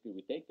 And basically,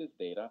 we take this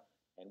data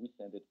and we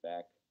send it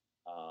back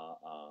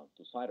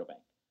to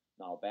Cytobank.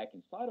 Now, back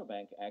in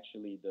Cytobank,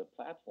 actually, the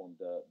platform,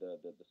 the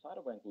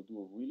Cytobank will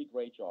do a really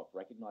great job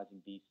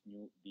recognizing these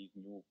new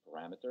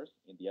parameters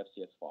in the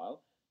FCS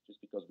file. Just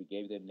because we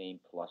gave them name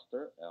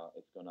cluster,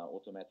 it's going to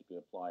automatically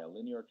apply a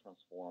linear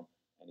transform,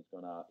 and it's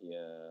going to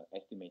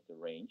estimate the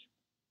range.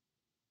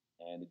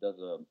 And it does,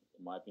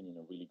 in my opinion,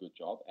 a really good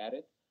job at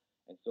it.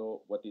 And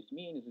so what this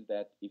means is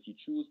that if you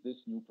choose this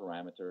new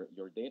parameter,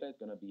 your data is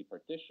going to be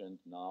partitioned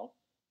now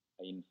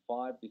in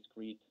 5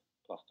 discrete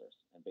clusters.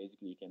 And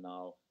basically, you can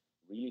now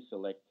really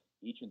select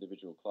each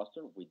individual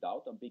cluster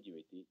without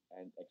ambiguity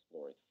and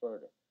explore it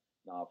further.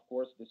 Now, of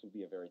course, this would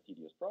be a very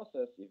tedious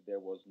process if there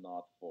was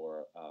not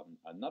for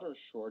another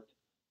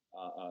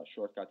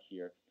shortcut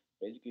here.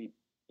 Basically,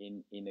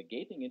 in a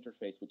gating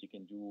interface, what you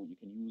can do, you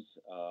can use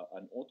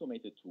an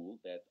automated tool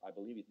that I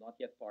believe is not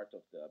yet part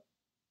of the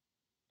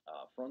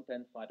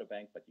front-end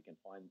Cytobank, but you can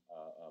find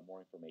more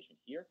information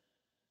here.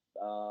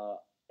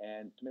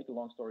 And to make a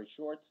long story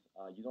short,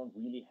 you don't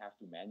really have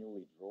to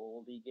manually draw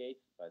all the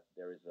gates, but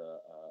there is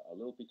a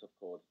little piece of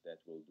code that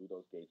will do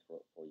those gates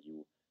for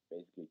you,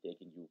 basically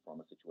taking you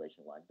from a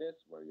situation like this,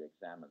 where you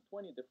examine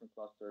 20 different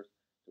clusters,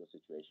 to a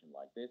situation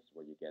like this,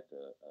 where you get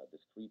a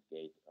discrete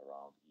gate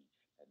around each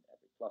and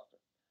every cluster.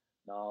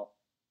 Now,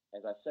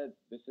 as I said,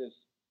 this is,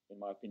 in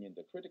my opinion,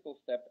 the critical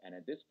step, and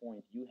at this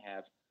point, you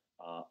have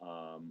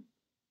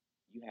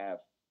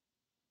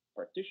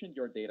partitioned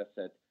your data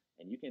set,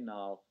 and you can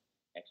now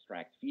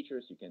extract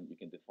features. You can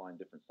define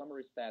different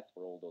summary stats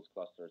for all those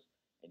clusters,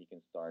 and you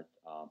can start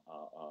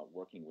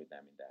working with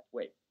them in that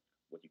way.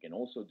 What you can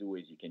also do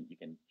is you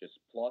can just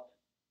plot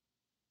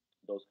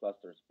those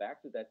clusters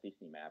back to that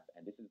Disney map,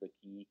 and this is the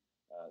key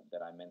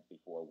that I meant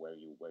before, where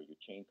you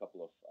chain a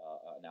couple of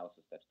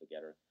analysis steps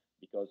together,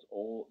 because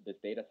all this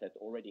data set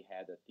already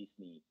had a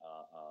Disney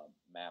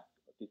map,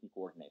 Disney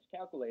coordinates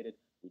calculated.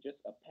 We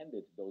just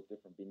appended those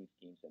different binning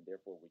schemes, and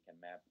therefore we can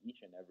map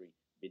each and every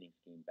binning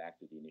scheme back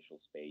to the initial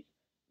space,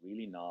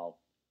 really now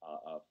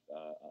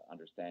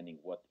understanding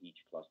what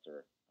each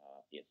cluster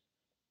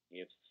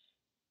is.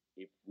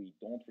 If we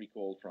don't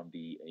recall from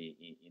the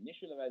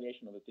initial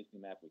evaluation of the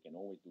Disney map, we can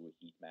always do a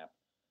heat map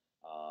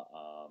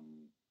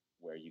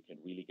where you can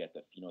really get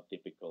a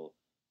phenotypical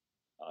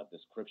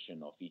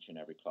description of each and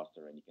every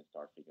cluster, and you can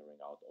start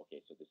figuring out, okay,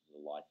 so this is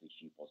a likely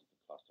Xi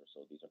positive cluster,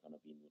 so these are going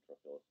to be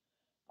neutrophils.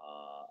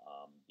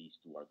 these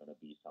two are going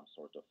to be some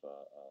sort of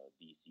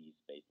DCs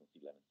based on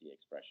C11C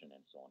expression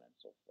and so on and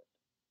so forth.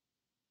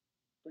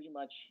 Pretty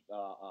much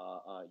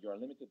you are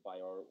limited by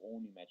our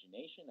own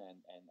imagination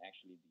and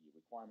actually the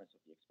requirements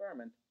of the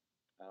experiment.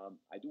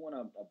 I do want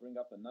to bring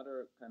up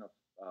another kind of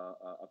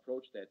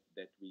approach that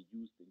we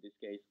used in this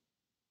case,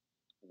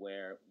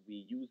 where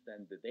we used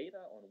then the data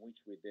on which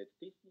we did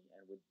TISNI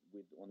and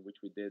on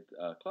which we did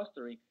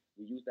clustering.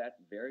 We used that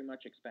very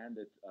much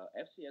expanded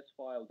FCS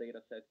file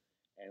data set,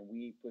 and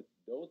we put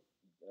those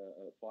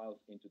files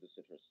into the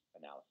Citrus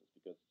analysis,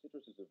 because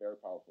Citrus is a very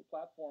powerful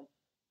platform.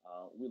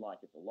 We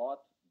like it a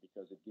lot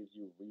because it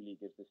really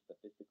gives this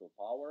statistical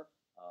power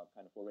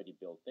kind of already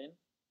built in.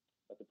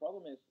 But the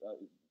problem is,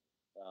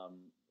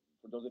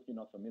 for those of you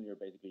not familiar,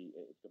 basically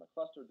it's going to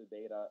cluster the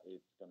data,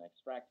 it's going to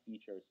extract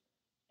features,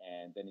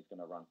 and then it's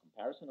going to run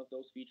comparison of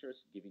those features,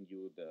 giving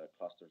you the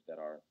clusters that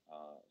are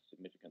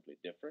significantly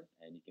different.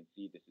 And you can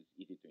see this is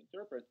easy to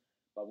interpret.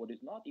 But what is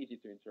not easy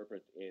to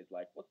interpret is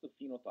like, what's the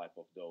phenotype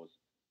of those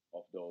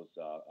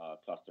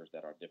clusters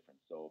that are different?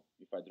 So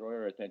if I draw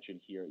your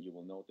attention here, you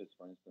will notice,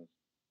 for instance,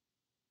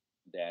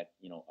 that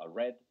a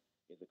red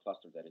is a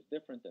cluster that is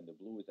different, and the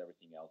blue is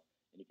everything else.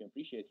 And you can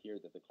appreciate here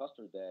that the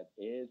cluster that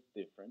is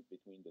different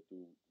between the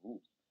two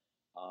groups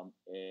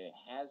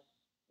has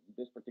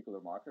this particular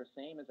marker,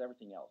 same as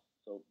everything else.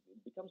 So it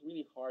becomes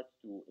really hard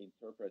to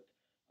interpret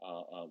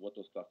what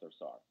those clusters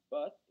are.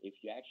 But if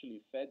you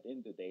actually fed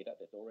in the data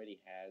that already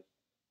has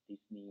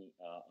TISNI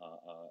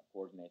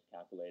coordinates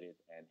calculated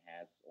and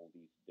has all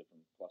these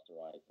different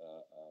clusterized,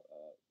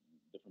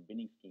 different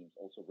binning schemes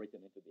also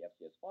written into the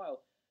FCS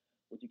file,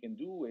 what you can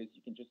do is you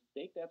can just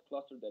take that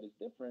cluster that is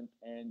different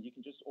and you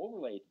can just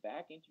overlay it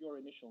back into your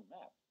initial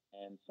map.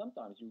 And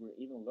sometimes you will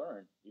even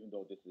learn, even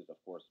though this is,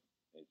 of course,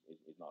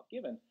 is not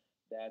given,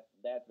 that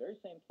very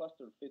same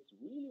cluster fits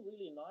really,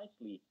 really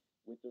nicely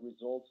with the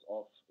results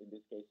of, in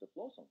this case, the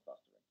flow zone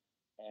clustering.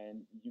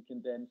 And you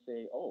can then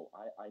say, oh,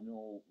 I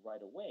know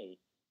right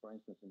away, for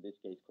instance, in this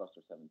case,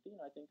 cluster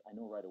 17, I think I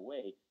know right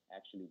away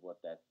actually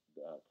what that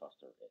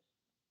cluster is.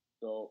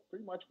 So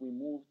pretty much we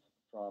moved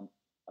from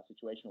a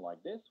situation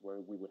like this where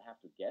we would have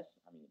to guess.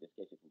 I mean, in this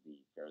case, it would be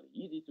fairly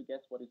easy to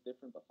guess what is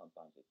different, but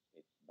sometimes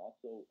it's not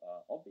so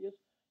obvious.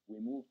 We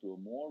moved to a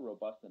more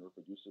robust and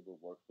reproducible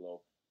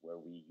workflow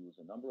where we use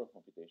a number of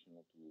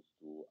computational tools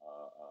to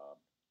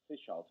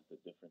fish out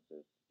the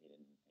differences in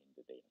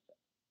the data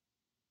set.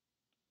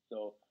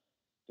 So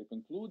to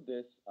conclude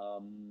this,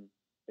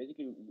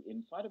 basically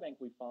in Cytobank,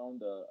 we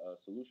found a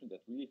solution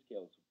that really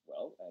scales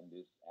well and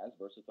is as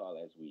versatile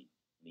as we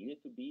need it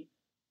to be.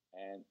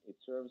 And it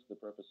serves the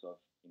purpose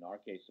of, in our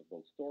case, of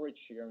both storage,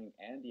 sharing,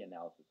 and the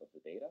analysis of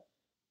the data.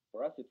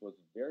 For us, it was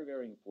very,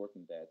 very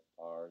important that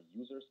our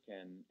users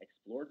can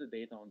explore the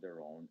data on their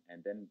own,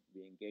 and then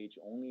we engage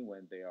only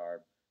when they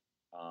are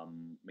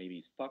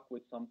maybe stuck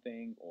with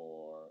something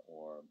or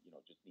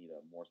just need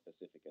a more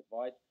specific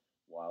advice,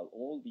 while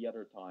all the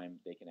other time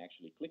they can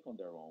actually click on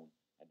their own.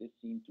 And this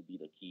seemed to be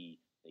the key.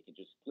 They can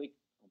just click,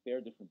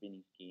 compare different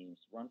binning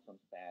schemes, run some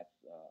stats,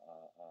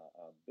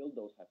 build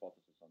those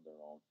hypotheses on their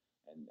own,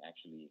 and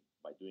actually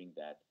by doing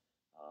that,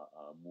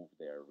 move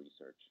their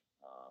research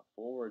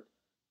forward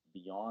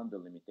beyond the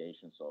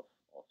limitations of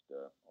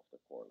the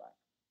core lab.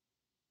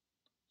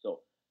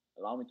 So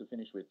allow me to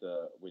finish with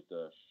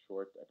a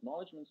short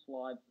acknowledgement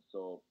slide.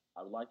 So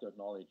I would like to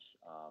acknowledge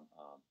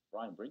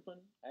Brian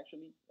Brinkman,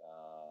 actually,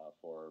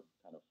 for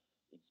kind of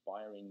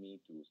inspiring me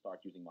to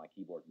start using my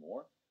keyboard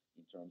more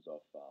in terms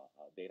of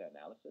data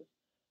analysis.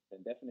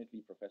 Then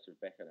definitely Professors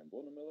Becker and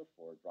Bonemiller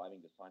for driving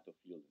the Cyto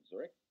field in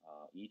Zurich,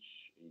 each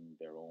in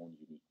their own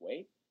unique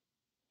way.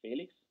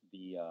 Felix,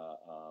 the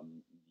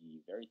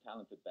very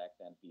talented back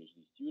then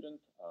PhD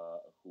student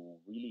who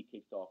really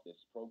kicked off this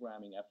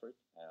programming effort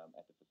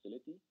at the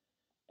facility,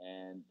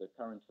 and the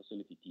current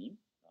facility team,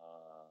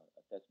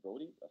 Tess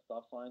Brody, a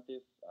staff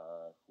scientist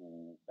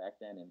who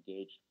back then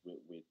engaged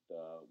with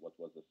what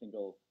was a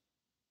single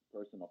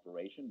person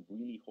operation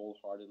really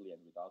wholeheartedly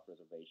and without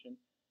reservation,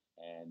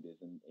 and is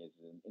an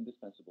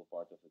indispensable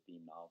part of the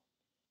team now.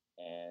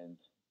 And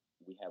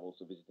we have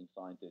also visiting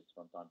scientists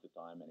from time to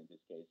time, and in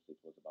this case, it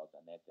was about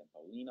Annette and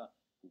Paulina,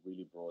 who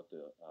really brought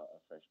a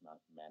fresh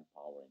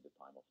manpower in the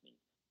time of need.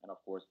 And of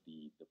course,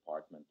 the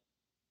Department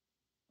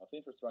of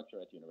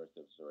Infrastructure at the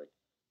University of Zurich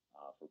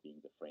for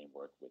being the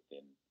framework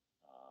within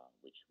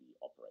which we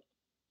operate.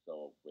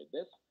 So with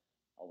this,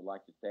 I would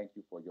like to thank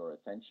you for your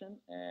attention,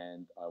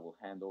 and I will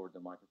hand over the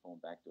microphone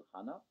back to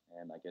Hannah,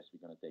 and I guess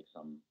we're going to take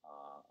some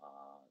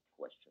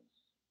questions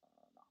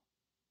now.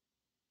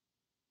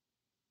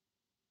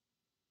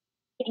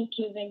 Thank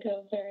you,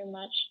 Vinko, very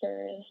much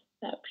for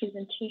that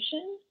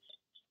presentation.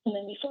 And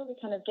then before we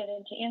kind of get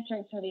into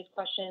answering some of these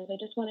questions, I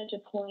just wanted to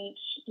point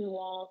you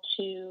all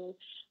to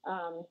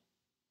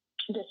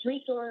this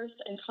resource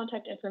and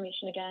contact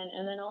information again,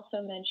 and then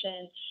also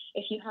mention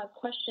if you have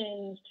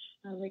questions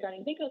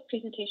regarding Vinko's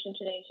presentation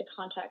today to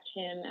contact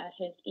him at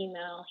his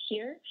email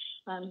here.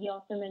 He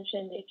also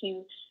mentioned if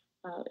you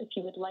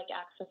would like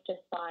access to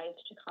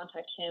slides to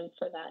contact him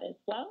for that as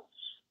well.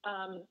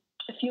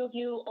 A few of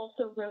you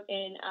also wrote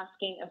in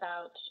asking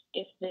about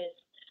if this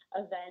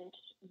event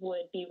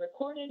would be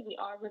recorded. We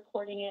are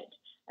recording it,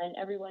 and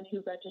everyone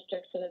who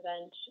registered for the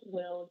event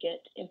will get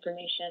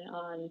information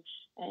on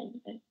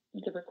and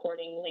the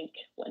recording link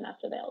when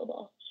that's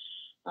available.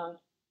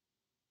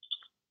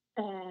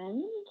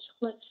 And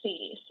let's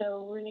see,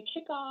 so we're going to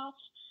kick off.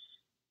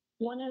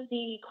 One of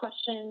the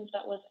questions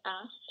that was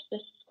asked,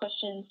 this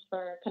question's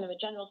for kind of a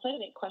general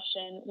Cytobank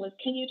question, was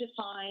can you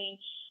define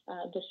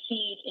the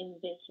seed in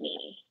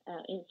VISNI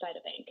in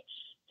Cytobank?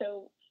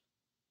 So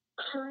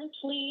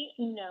currently,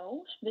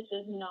 no, this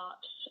is not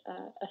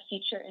a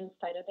feature in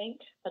Cytobank,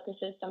 but this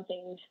is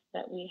something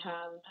that we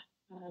have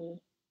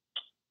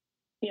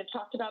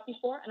talked about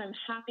before, and I'm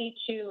happy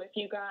to,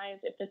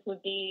 if this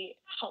would be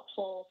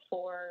helpful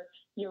for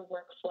your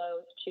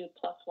workflows, to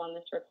 +1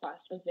 this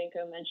request. As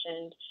Vinko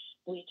mentioned,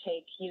 we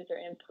take user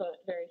input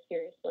very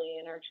seriously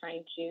and are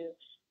trying to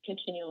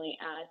continually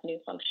add new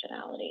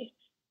functionality.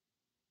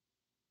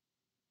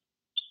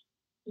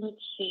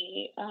 Let's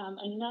see,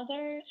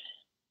 another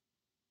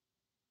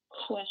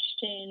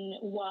question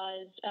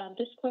was,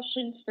 this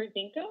question's for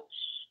Vinko.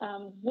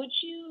 Would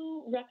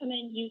you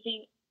recommend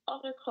using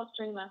other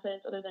clustering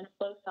methods other than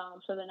FlowSum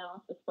for the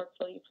analysis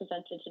workflow you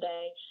presented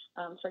today?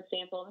 For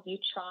example, have you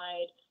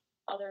tried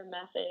other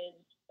methods,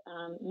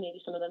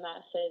 maybe some of the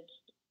methods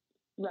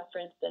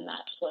referenced in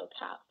that flow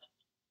cap?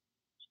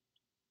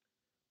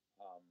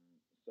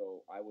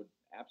 So I would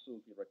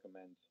absolutely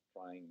recommend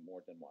trying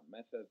more than one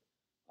method.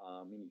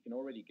 I mean, you can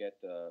already get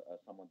a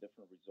somewhat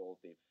different result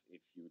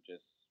if you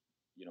just,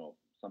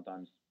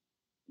 sometimes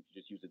if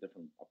you just use a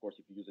different, of course,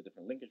 if you use a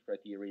different linkage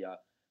criteria,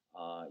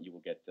 you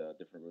will get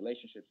different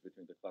relationships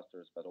between the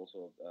clusters, but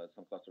also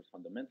some clusters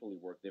fundamentally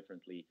work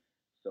differently.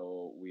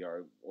 So we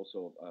are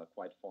also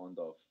quite fond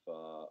of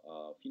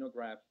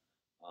phenograph,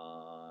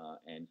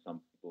 and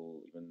some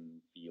people even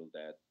feel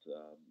that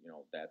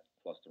that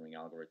clustering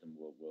algorithm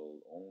will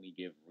only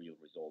give real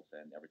results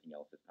and everything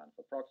else is kind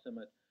of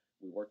approximate.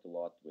 We worked a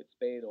lot with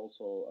SPADE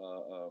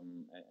also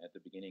at the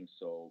beginning.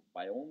 So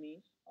by all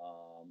means,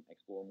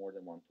 explore more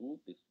than one tool.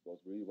 This goes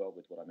really well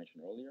with what I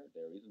mentioned earlier.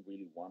 There isn't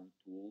really one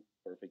tool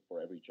perfect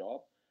for every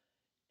job.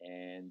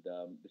 And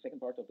the second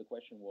part of the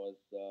question was,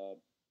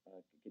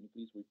 can you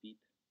please repeat?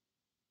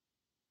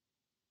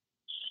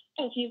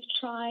 If you've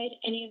tried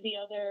any of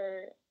the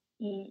other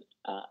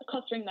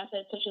clustering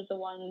methods, such as the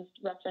ones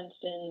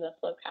referenced in the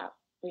FlowCap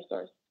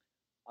resource.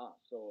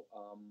 So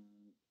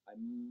I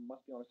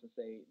must be honest and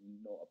say,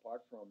 no,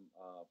 apart from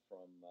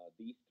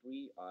these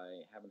three,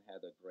 I haven't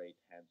had a great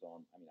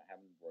hands-on, I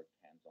haven't worked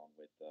hands-on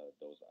with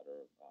those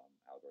other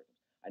algorithms.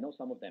 I know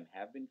some of them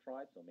have been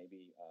tried, so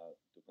maybe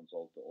to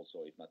consult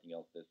also, if nothing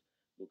else, this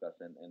Lucas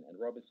and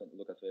Robinson,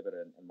 Lucas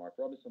Weber and Mark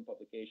Robinson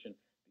publication,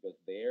 because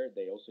there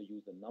they also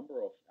use a number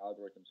of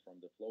algorithms from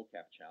the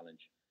FlowCap challenge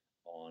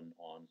on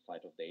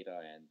site of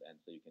data, and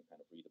so you can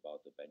kind of read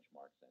about the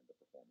benchmarks and the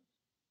performance.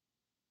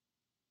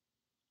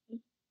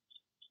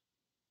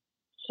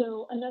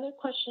 So another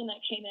question that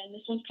came in,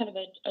 this one's kind of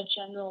a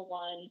general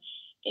one,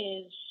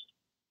 is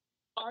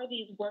are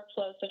these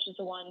workflows, such as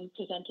the one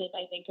presented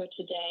by Vinko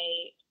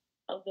today,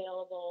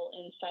 available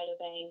in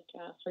Cytobank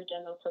for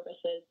demo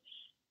purposes?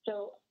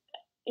 So,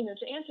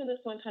 to answer this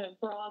one kind of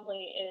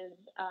broadly is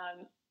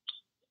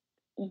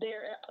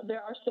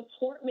there are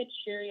support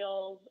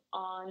materials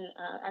on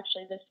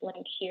actually this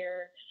link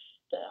here,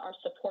 our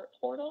support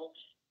portal,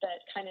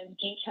 that kind of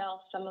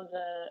detail some of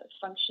the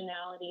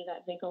functionality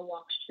that Vinko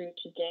walked through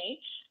today.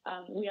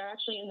 We are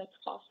actually in the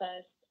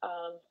process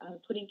of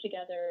putting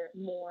together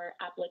more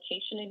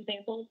application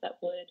examples that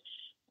would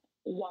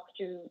walk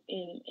through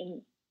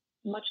in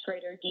much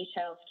greater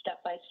detail,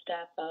 step by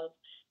step, of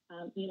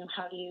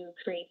how do you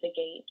create the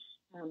gates,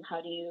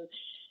 how do you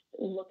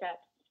look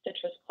at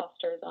citrus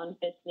clusters on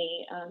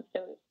VISNI.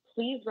 So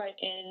please write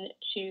in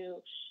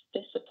to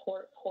the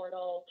support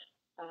portal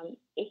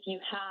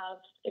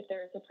if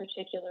there is a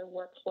particular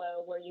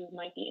workflow where you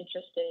might be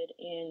interested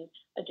in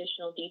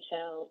additional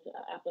detailed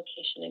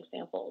application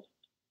examples.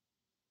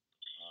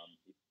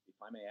 If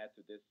I may add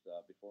to this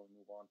before we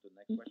move on to the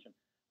next question,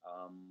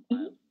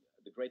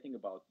 the great thing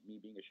about me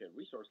being a shared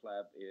resource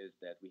lab is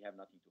that we have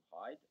nothing to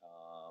hide.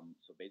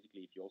 So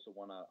basically, if you also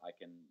I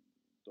can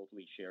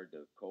totally share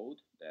the code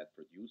that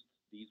produced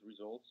these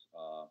results.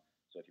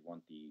 So if you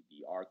want the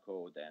R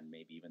code and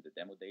maybe even the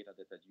demo data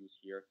that is used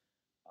here,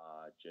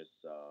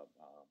 just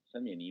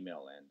send me an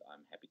email and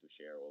I'm happy to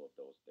share all of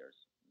those. There's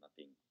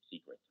nothing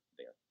secret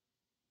there.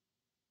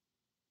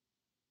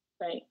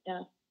 Right,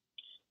 yeah.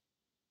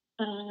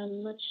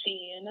 Let's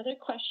see, another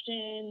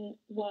question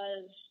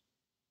was,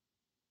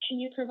 can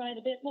you provide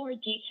a bit more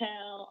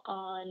detail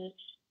on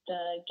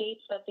the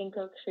gates that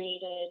Vinko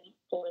created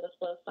for the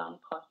FlowSum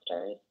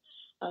clusters?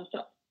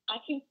 So I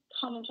can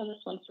comment on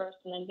this one first,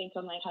 and then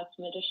Vinko might have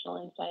some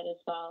additional insight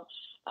as well.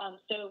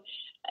 So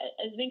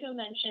as Vinko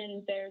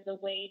mentioned, there's a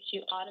way to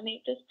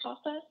automate this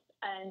process,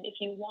 and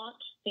if you want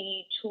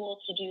the tool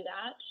to do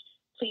that,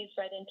 please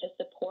write into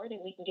support,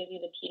 and we can give you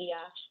the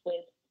PDF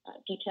with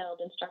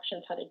detailed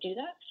instructions how to do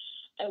that.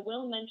 I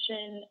will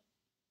mention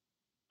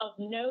of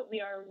note,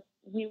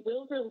 we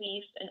will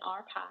release an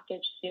R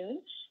package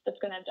soon that's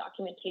going to have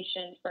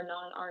documentation for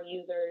non-R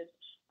users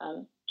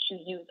to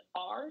use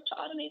R to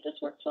automate this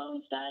workflow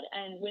instead.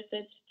 And with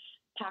this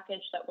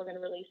package that we're going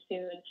to release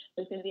soon,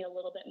 there's going to be a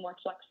little bit more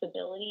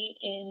flexibility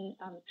in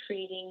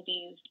creating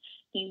these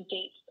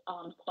dates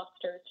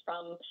clusters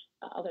from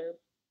other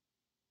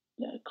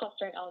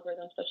clustering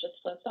algorithms such as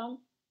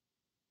FlowSum.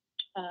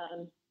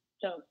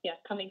 So yeah,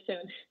 coming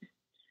soon.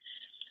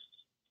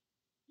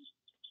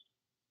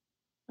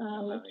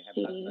 Let's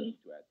see. Nothing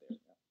to add there.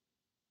 Yeah.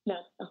 No,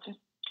 okay.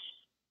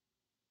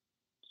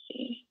 Let's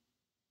see.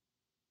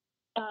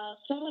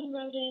 Someone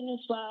wrote in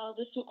as well,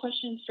 this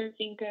question is for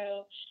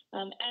Vinko.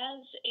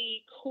 As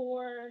a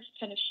core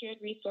kind of shared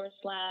resource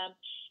lab,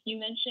 you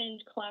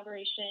mentioned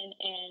collaboration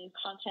and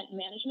content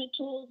management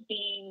tools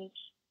being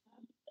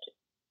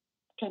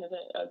kind of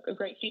a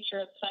great feature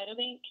of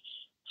Cytobank.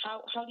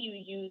 How do you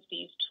use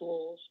these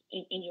tools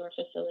in your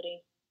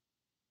facility?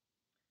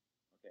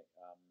 Okay,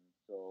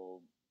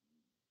 so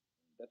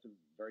that's a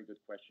very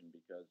good question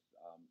because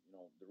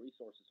the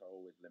resources are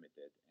always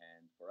limited,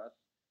 and for us,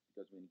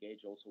 because we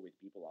engage also with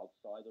people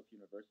outside of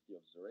University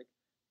of Zurich,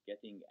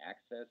 getting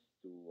access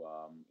to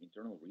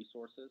internal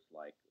resources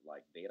like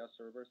data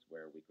servers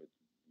where we could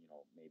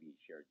maybe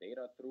share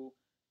data through.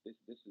 This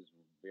is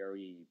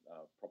very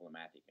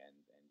problematic, and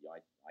the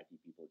IT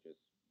people just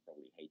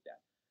probably hate that.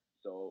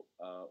 So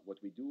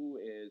what we do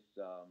is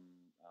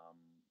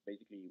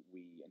basically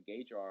we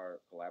engage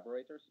our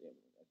collaborators,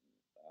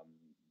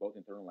 both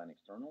internal and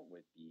external,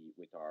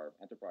 with our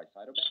enterprise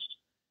Cytobank,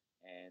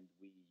 and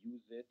we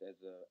use it as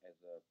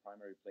a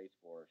primary place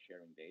for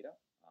sharing data,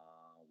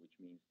 which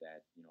means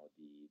that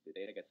the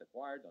data gets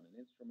acquired on an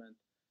instrument.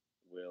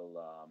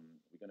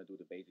 We're going to do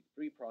the basic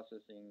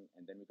pre-processing,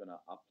 and then we're going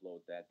to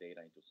upload that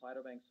data into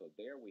Cytobank. So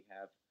there we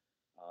have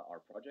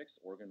our projects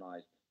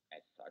organized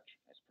as such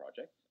as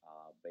projects.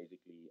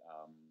 Basically,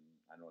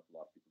 I don't know if a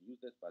lot of people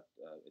use this, but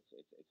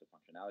it's a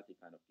functionality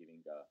kind of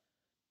giving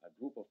a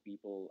group of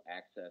people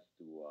access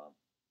to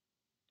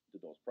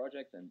those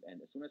projects. And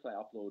as soon as I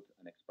upload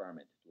an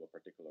experiment to a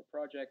particular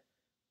project,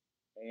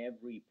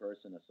 every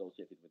person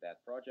associated with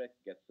that project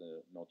gets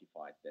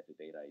notified that the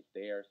data is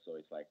there. So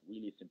it's like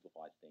really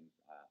simplifies things.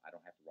 I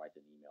don't have to write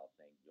an email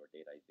saying your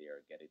data is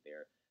there, get it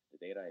there. The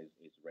data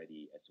is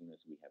ready as soon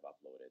as we have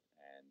uploaded.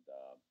 And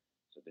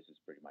so this is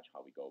pretty much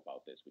how we go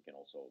about this. We can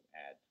also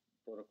add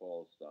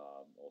protocols,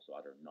 also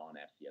other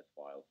non-FCS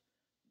files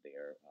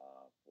there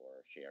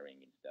for sharing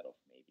instead of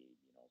maybe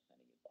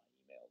sending it by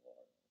email or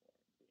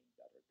doing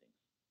other things.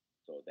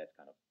 So that's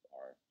kind of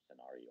our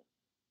scenario.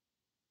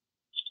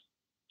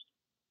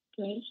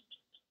 Great.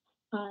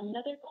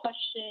 Another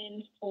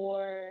question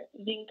for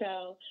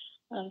Vinko.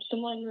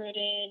 Someone wrote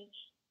in,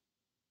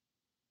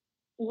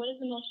 what is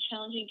the most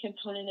challenging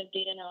component of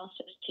data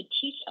analysis to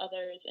teach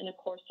others in a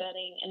core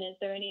setting? And is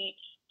there any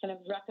kind of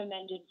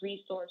recommended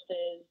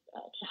resources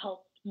to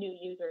help new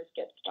users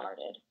get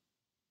started?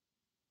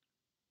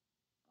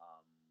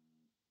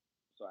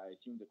 So I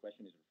assume the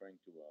question is referring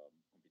to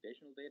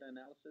computational data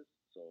analysis.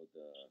 So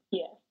the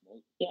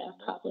most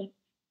probably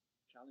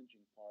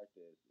challenging part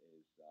is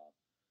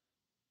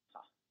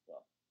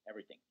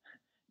everything.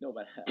 No,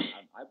 but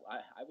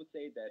I would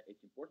say that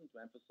it's important to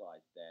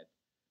emphasize that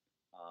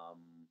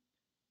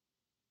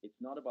it's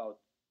not about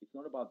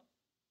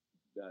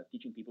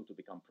teaching people to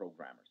become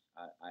programmers.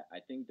 I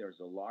think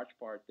there's a large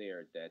part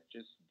there that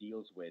just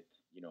deals with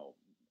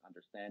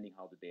understanding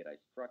how the data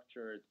is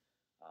structured.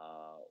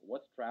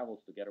 What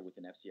travels together with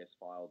an FCS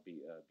file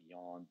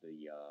beyond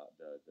the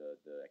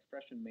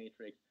expression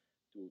matrix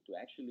to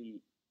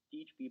actually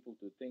teach people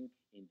to think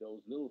in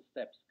those little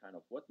steps, kind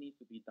of what needs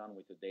to be done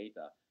with the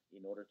data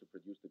in order to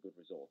produce the good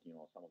result.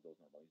 Some of those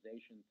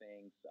normalization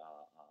things,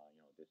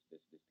 this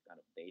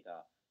kind of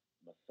data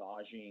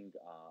massaging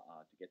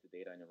to get the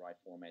data in the right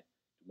format.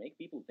 To make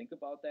people think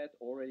about that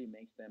already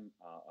makes them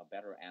a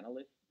better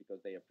analyst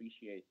because they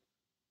appreciate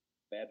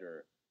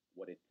better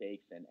what it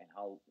takes and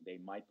how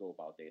they might go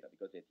about data.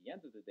 Because at the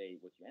end of the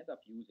day, what you end up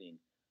using,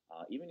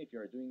 even if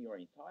you're doing your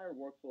entire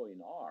workflow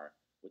in R,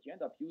 what you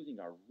end up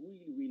using are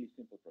really, really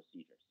simple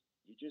procedures.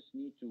 You just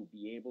need to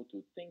be able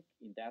to think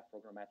in that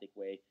programmatic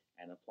way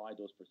and apply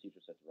those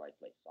procedures at the right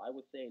place. So I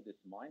would say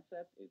this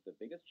mindset is the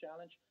biggest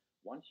challenge.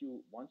 Once you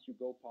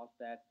go past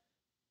that,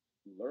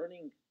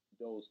 learning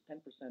those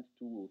 10%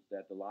 tools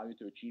that allow you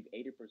to achieve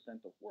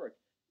 80% of work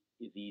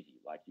is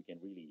easy. Like you can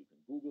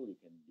Google, you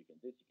can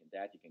this, you can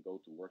that, you can go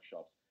to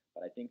workshops.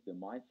 But I think the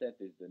mindset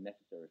is the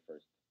necessary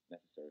first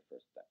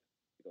step.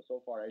 Because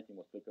so far everything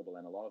was clickable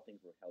and a lot of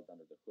things were held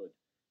under the hood.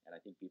 And I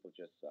think people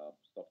just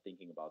stop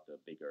thinking about the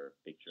bigger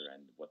picture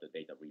and what the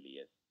data really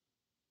is.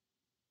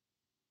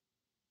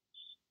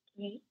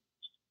 Great.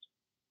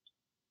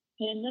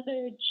 And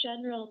another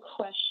general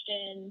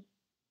question.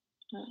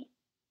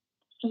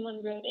 Someone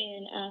wrote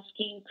in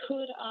asking,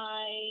 could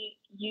I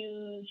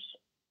use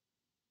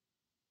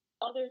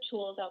other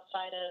tools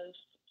outside of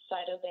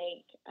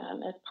Cytobank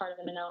as part of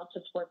an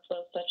analysis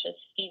workflow, such as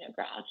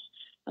phenographs?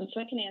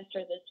 So I can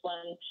answer this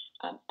one.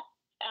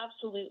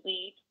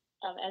 Absolutely.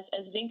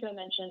 as Vinko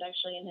mentioned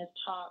actually in his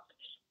talk,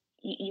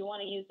 you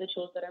want to use the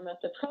tools that are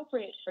most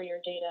appropriate for your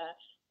data.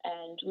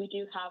 And we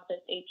do have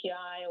this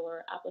API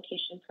or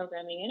application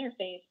programming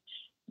interface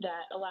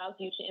that allows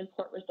you to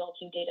import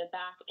resulting data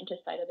back into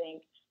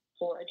Cytobank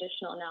for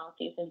additional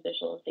analyses and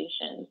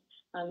visualizations.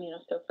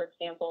 So for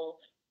example,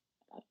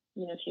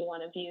 if you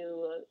want to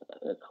view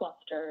a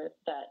cluster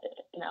that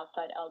an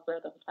outside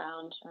algorithm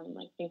found,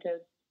 like Vinko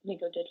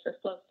did for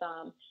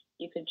FlowSum,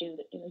 you could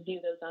view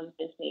those on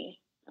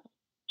Disney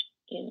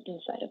in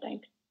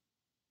Cytobank.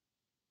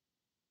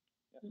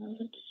 Yep.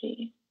 Let's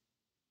see.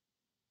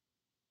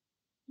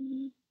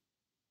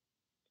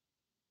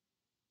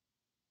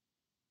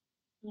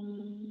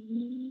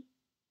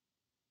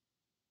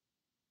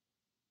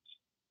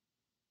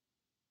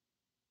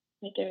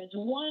 There is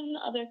one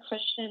other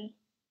question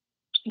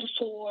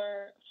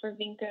for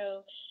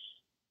Vinko.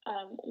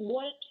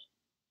 What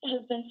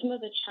has been some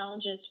of the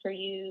challenges for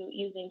you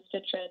using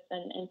Citrus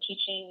and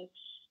teaching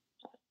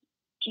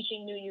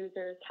new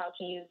users how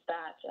to use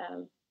that?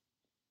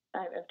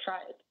 I've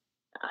tried.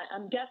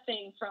 I'm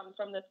guessing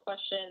from this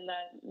question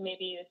that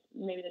maybe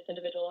this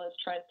individual has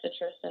tried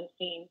Citrus and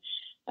seen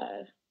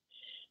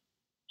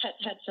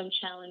had some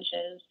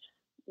challenges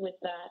with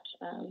that.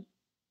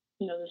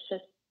 The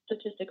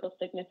statistical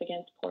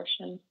significance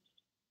portion.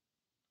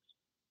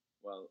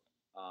 Well,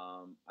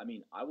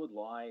 I would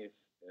lie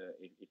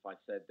if I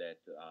said that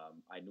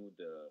I knew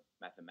the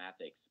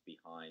mathematics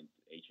behind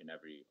each and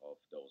every of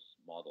those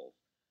models.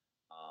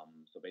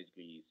 So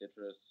basically,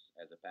 Citrus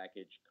as a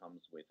package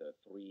comes with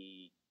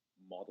 3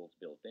 models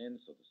built in,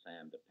 so the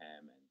SAM, the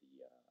PAM, and the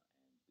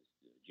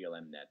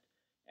GLMNet.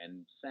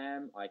 And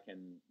SAM, I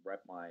can wrap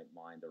my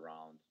mind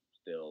around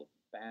still.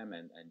 PAM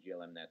and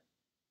GLMNet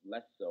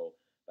less so.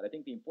 But I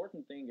think the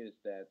important thing is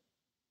that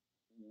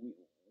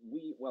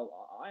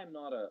I am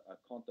not a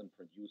content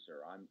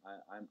producer. I'm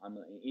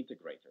an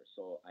integrator.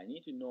 So I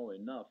need to know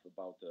enough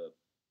about the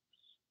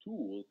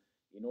tool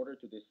in order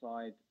to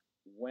decide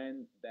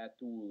when that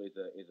tool is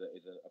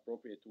an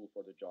appropriate tool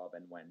for the job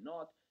and when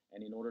not,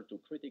 and in order to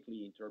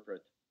critically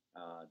interpret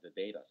the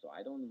data. So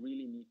I don't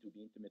really need to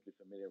be intimately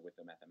familiar with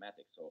the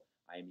mathematics. So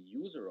I'm a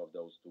user of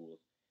those tools.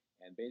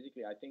 And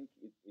basically, I think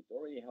it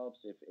already helps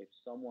if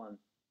someone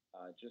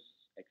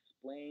just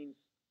explains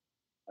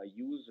a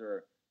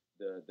user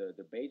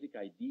the basic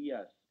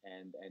ideas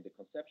and the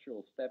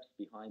conceptual steps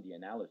behind the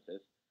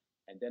analysis.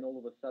 And then all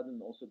of a sudden,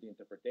 also the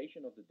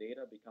interpretation of the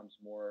data becomes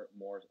more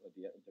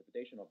the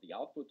interpretation of the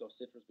output of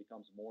Citrus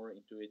becomes more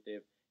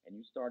intuitive, and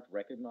you start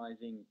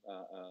recognizing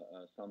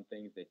some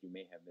things that you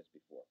may have missed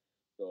before.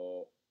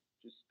 So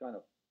just kind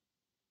of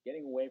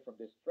getting away from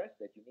this stress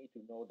that you need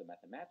to know the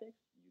mathematics.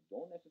 You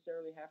don't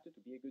necessarily have to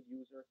be a good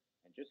user,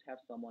 and just have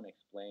someone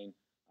explain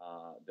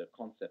the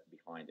concept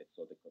behind it.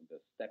 So the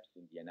steps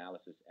in the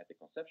analysis at the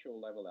conceptual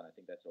level, and I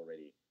think that's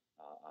already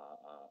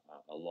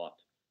a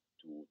lot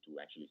to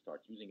actually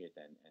start using it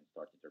and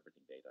start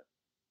interpreting data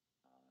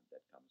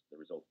the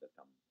results that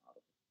come out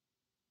of it.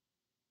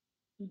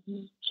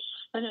 Mm-hmm.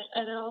 And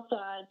I'd also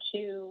add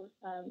to,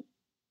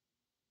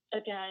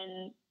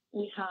 again,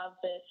 we have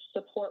this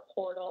support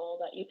portal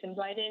that you can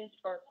write in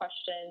for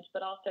questions, but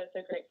also it's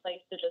a great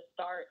place to just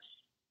start,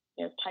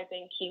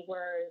 typing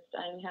keywords,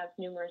 and we have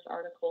numerous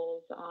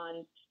articles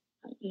on,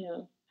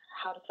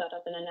 how to set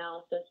up an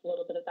analysis, a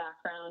little bit of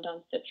background on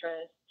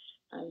Citrus,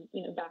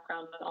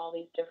 background on all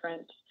these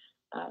different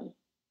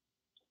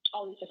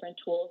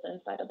tools in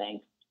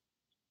Cytobank.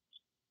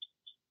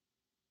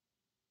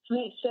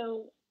 Okay,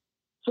 so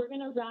we're going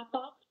to wrap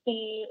up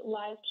the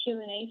live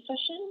Q&A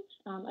session.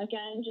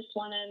 Again, just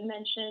want to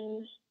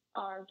mention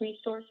our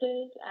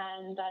resources,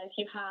 and that if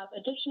you have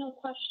additional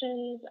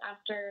questions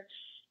after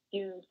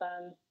you've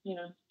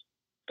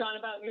gone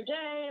about your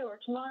day or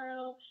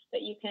tomorrow,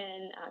 that you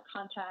can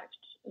contact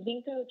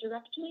Vinko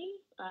directly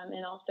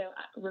and also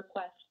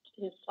request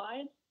his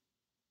slides.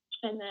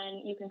 And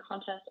then you can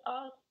contact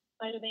us,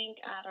 Cytobank,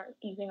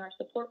 using our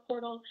support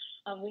portal.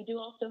 We do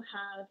also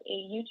have a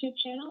YouTube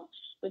channel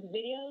with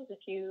videos if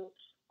you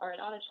are an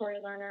auditory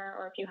learner,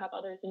 or if you have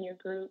others in your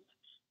group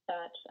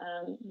that,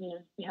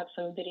 we have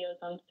some videos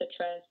on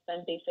Citrus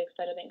and basic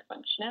Cytobank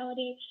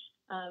functionality.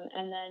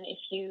 And then if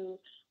you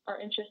are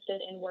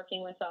interested in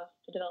working with us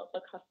to develop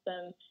a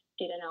custom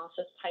data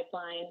analysis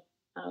pipeline,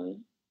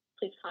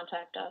 please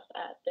contact us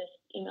at this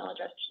email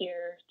address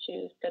here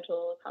to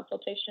schedule a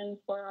consultation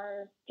for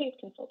our paid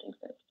consulting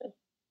services.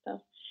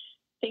 So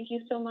thank you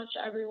so much,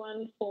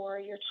 everyone, for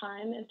your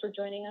time and for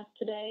joining us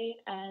today.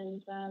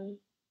 And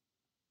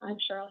I'm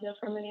sure I'll hear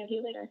from many of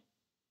you later.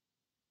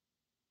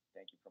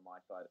 Thank you from my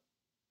side.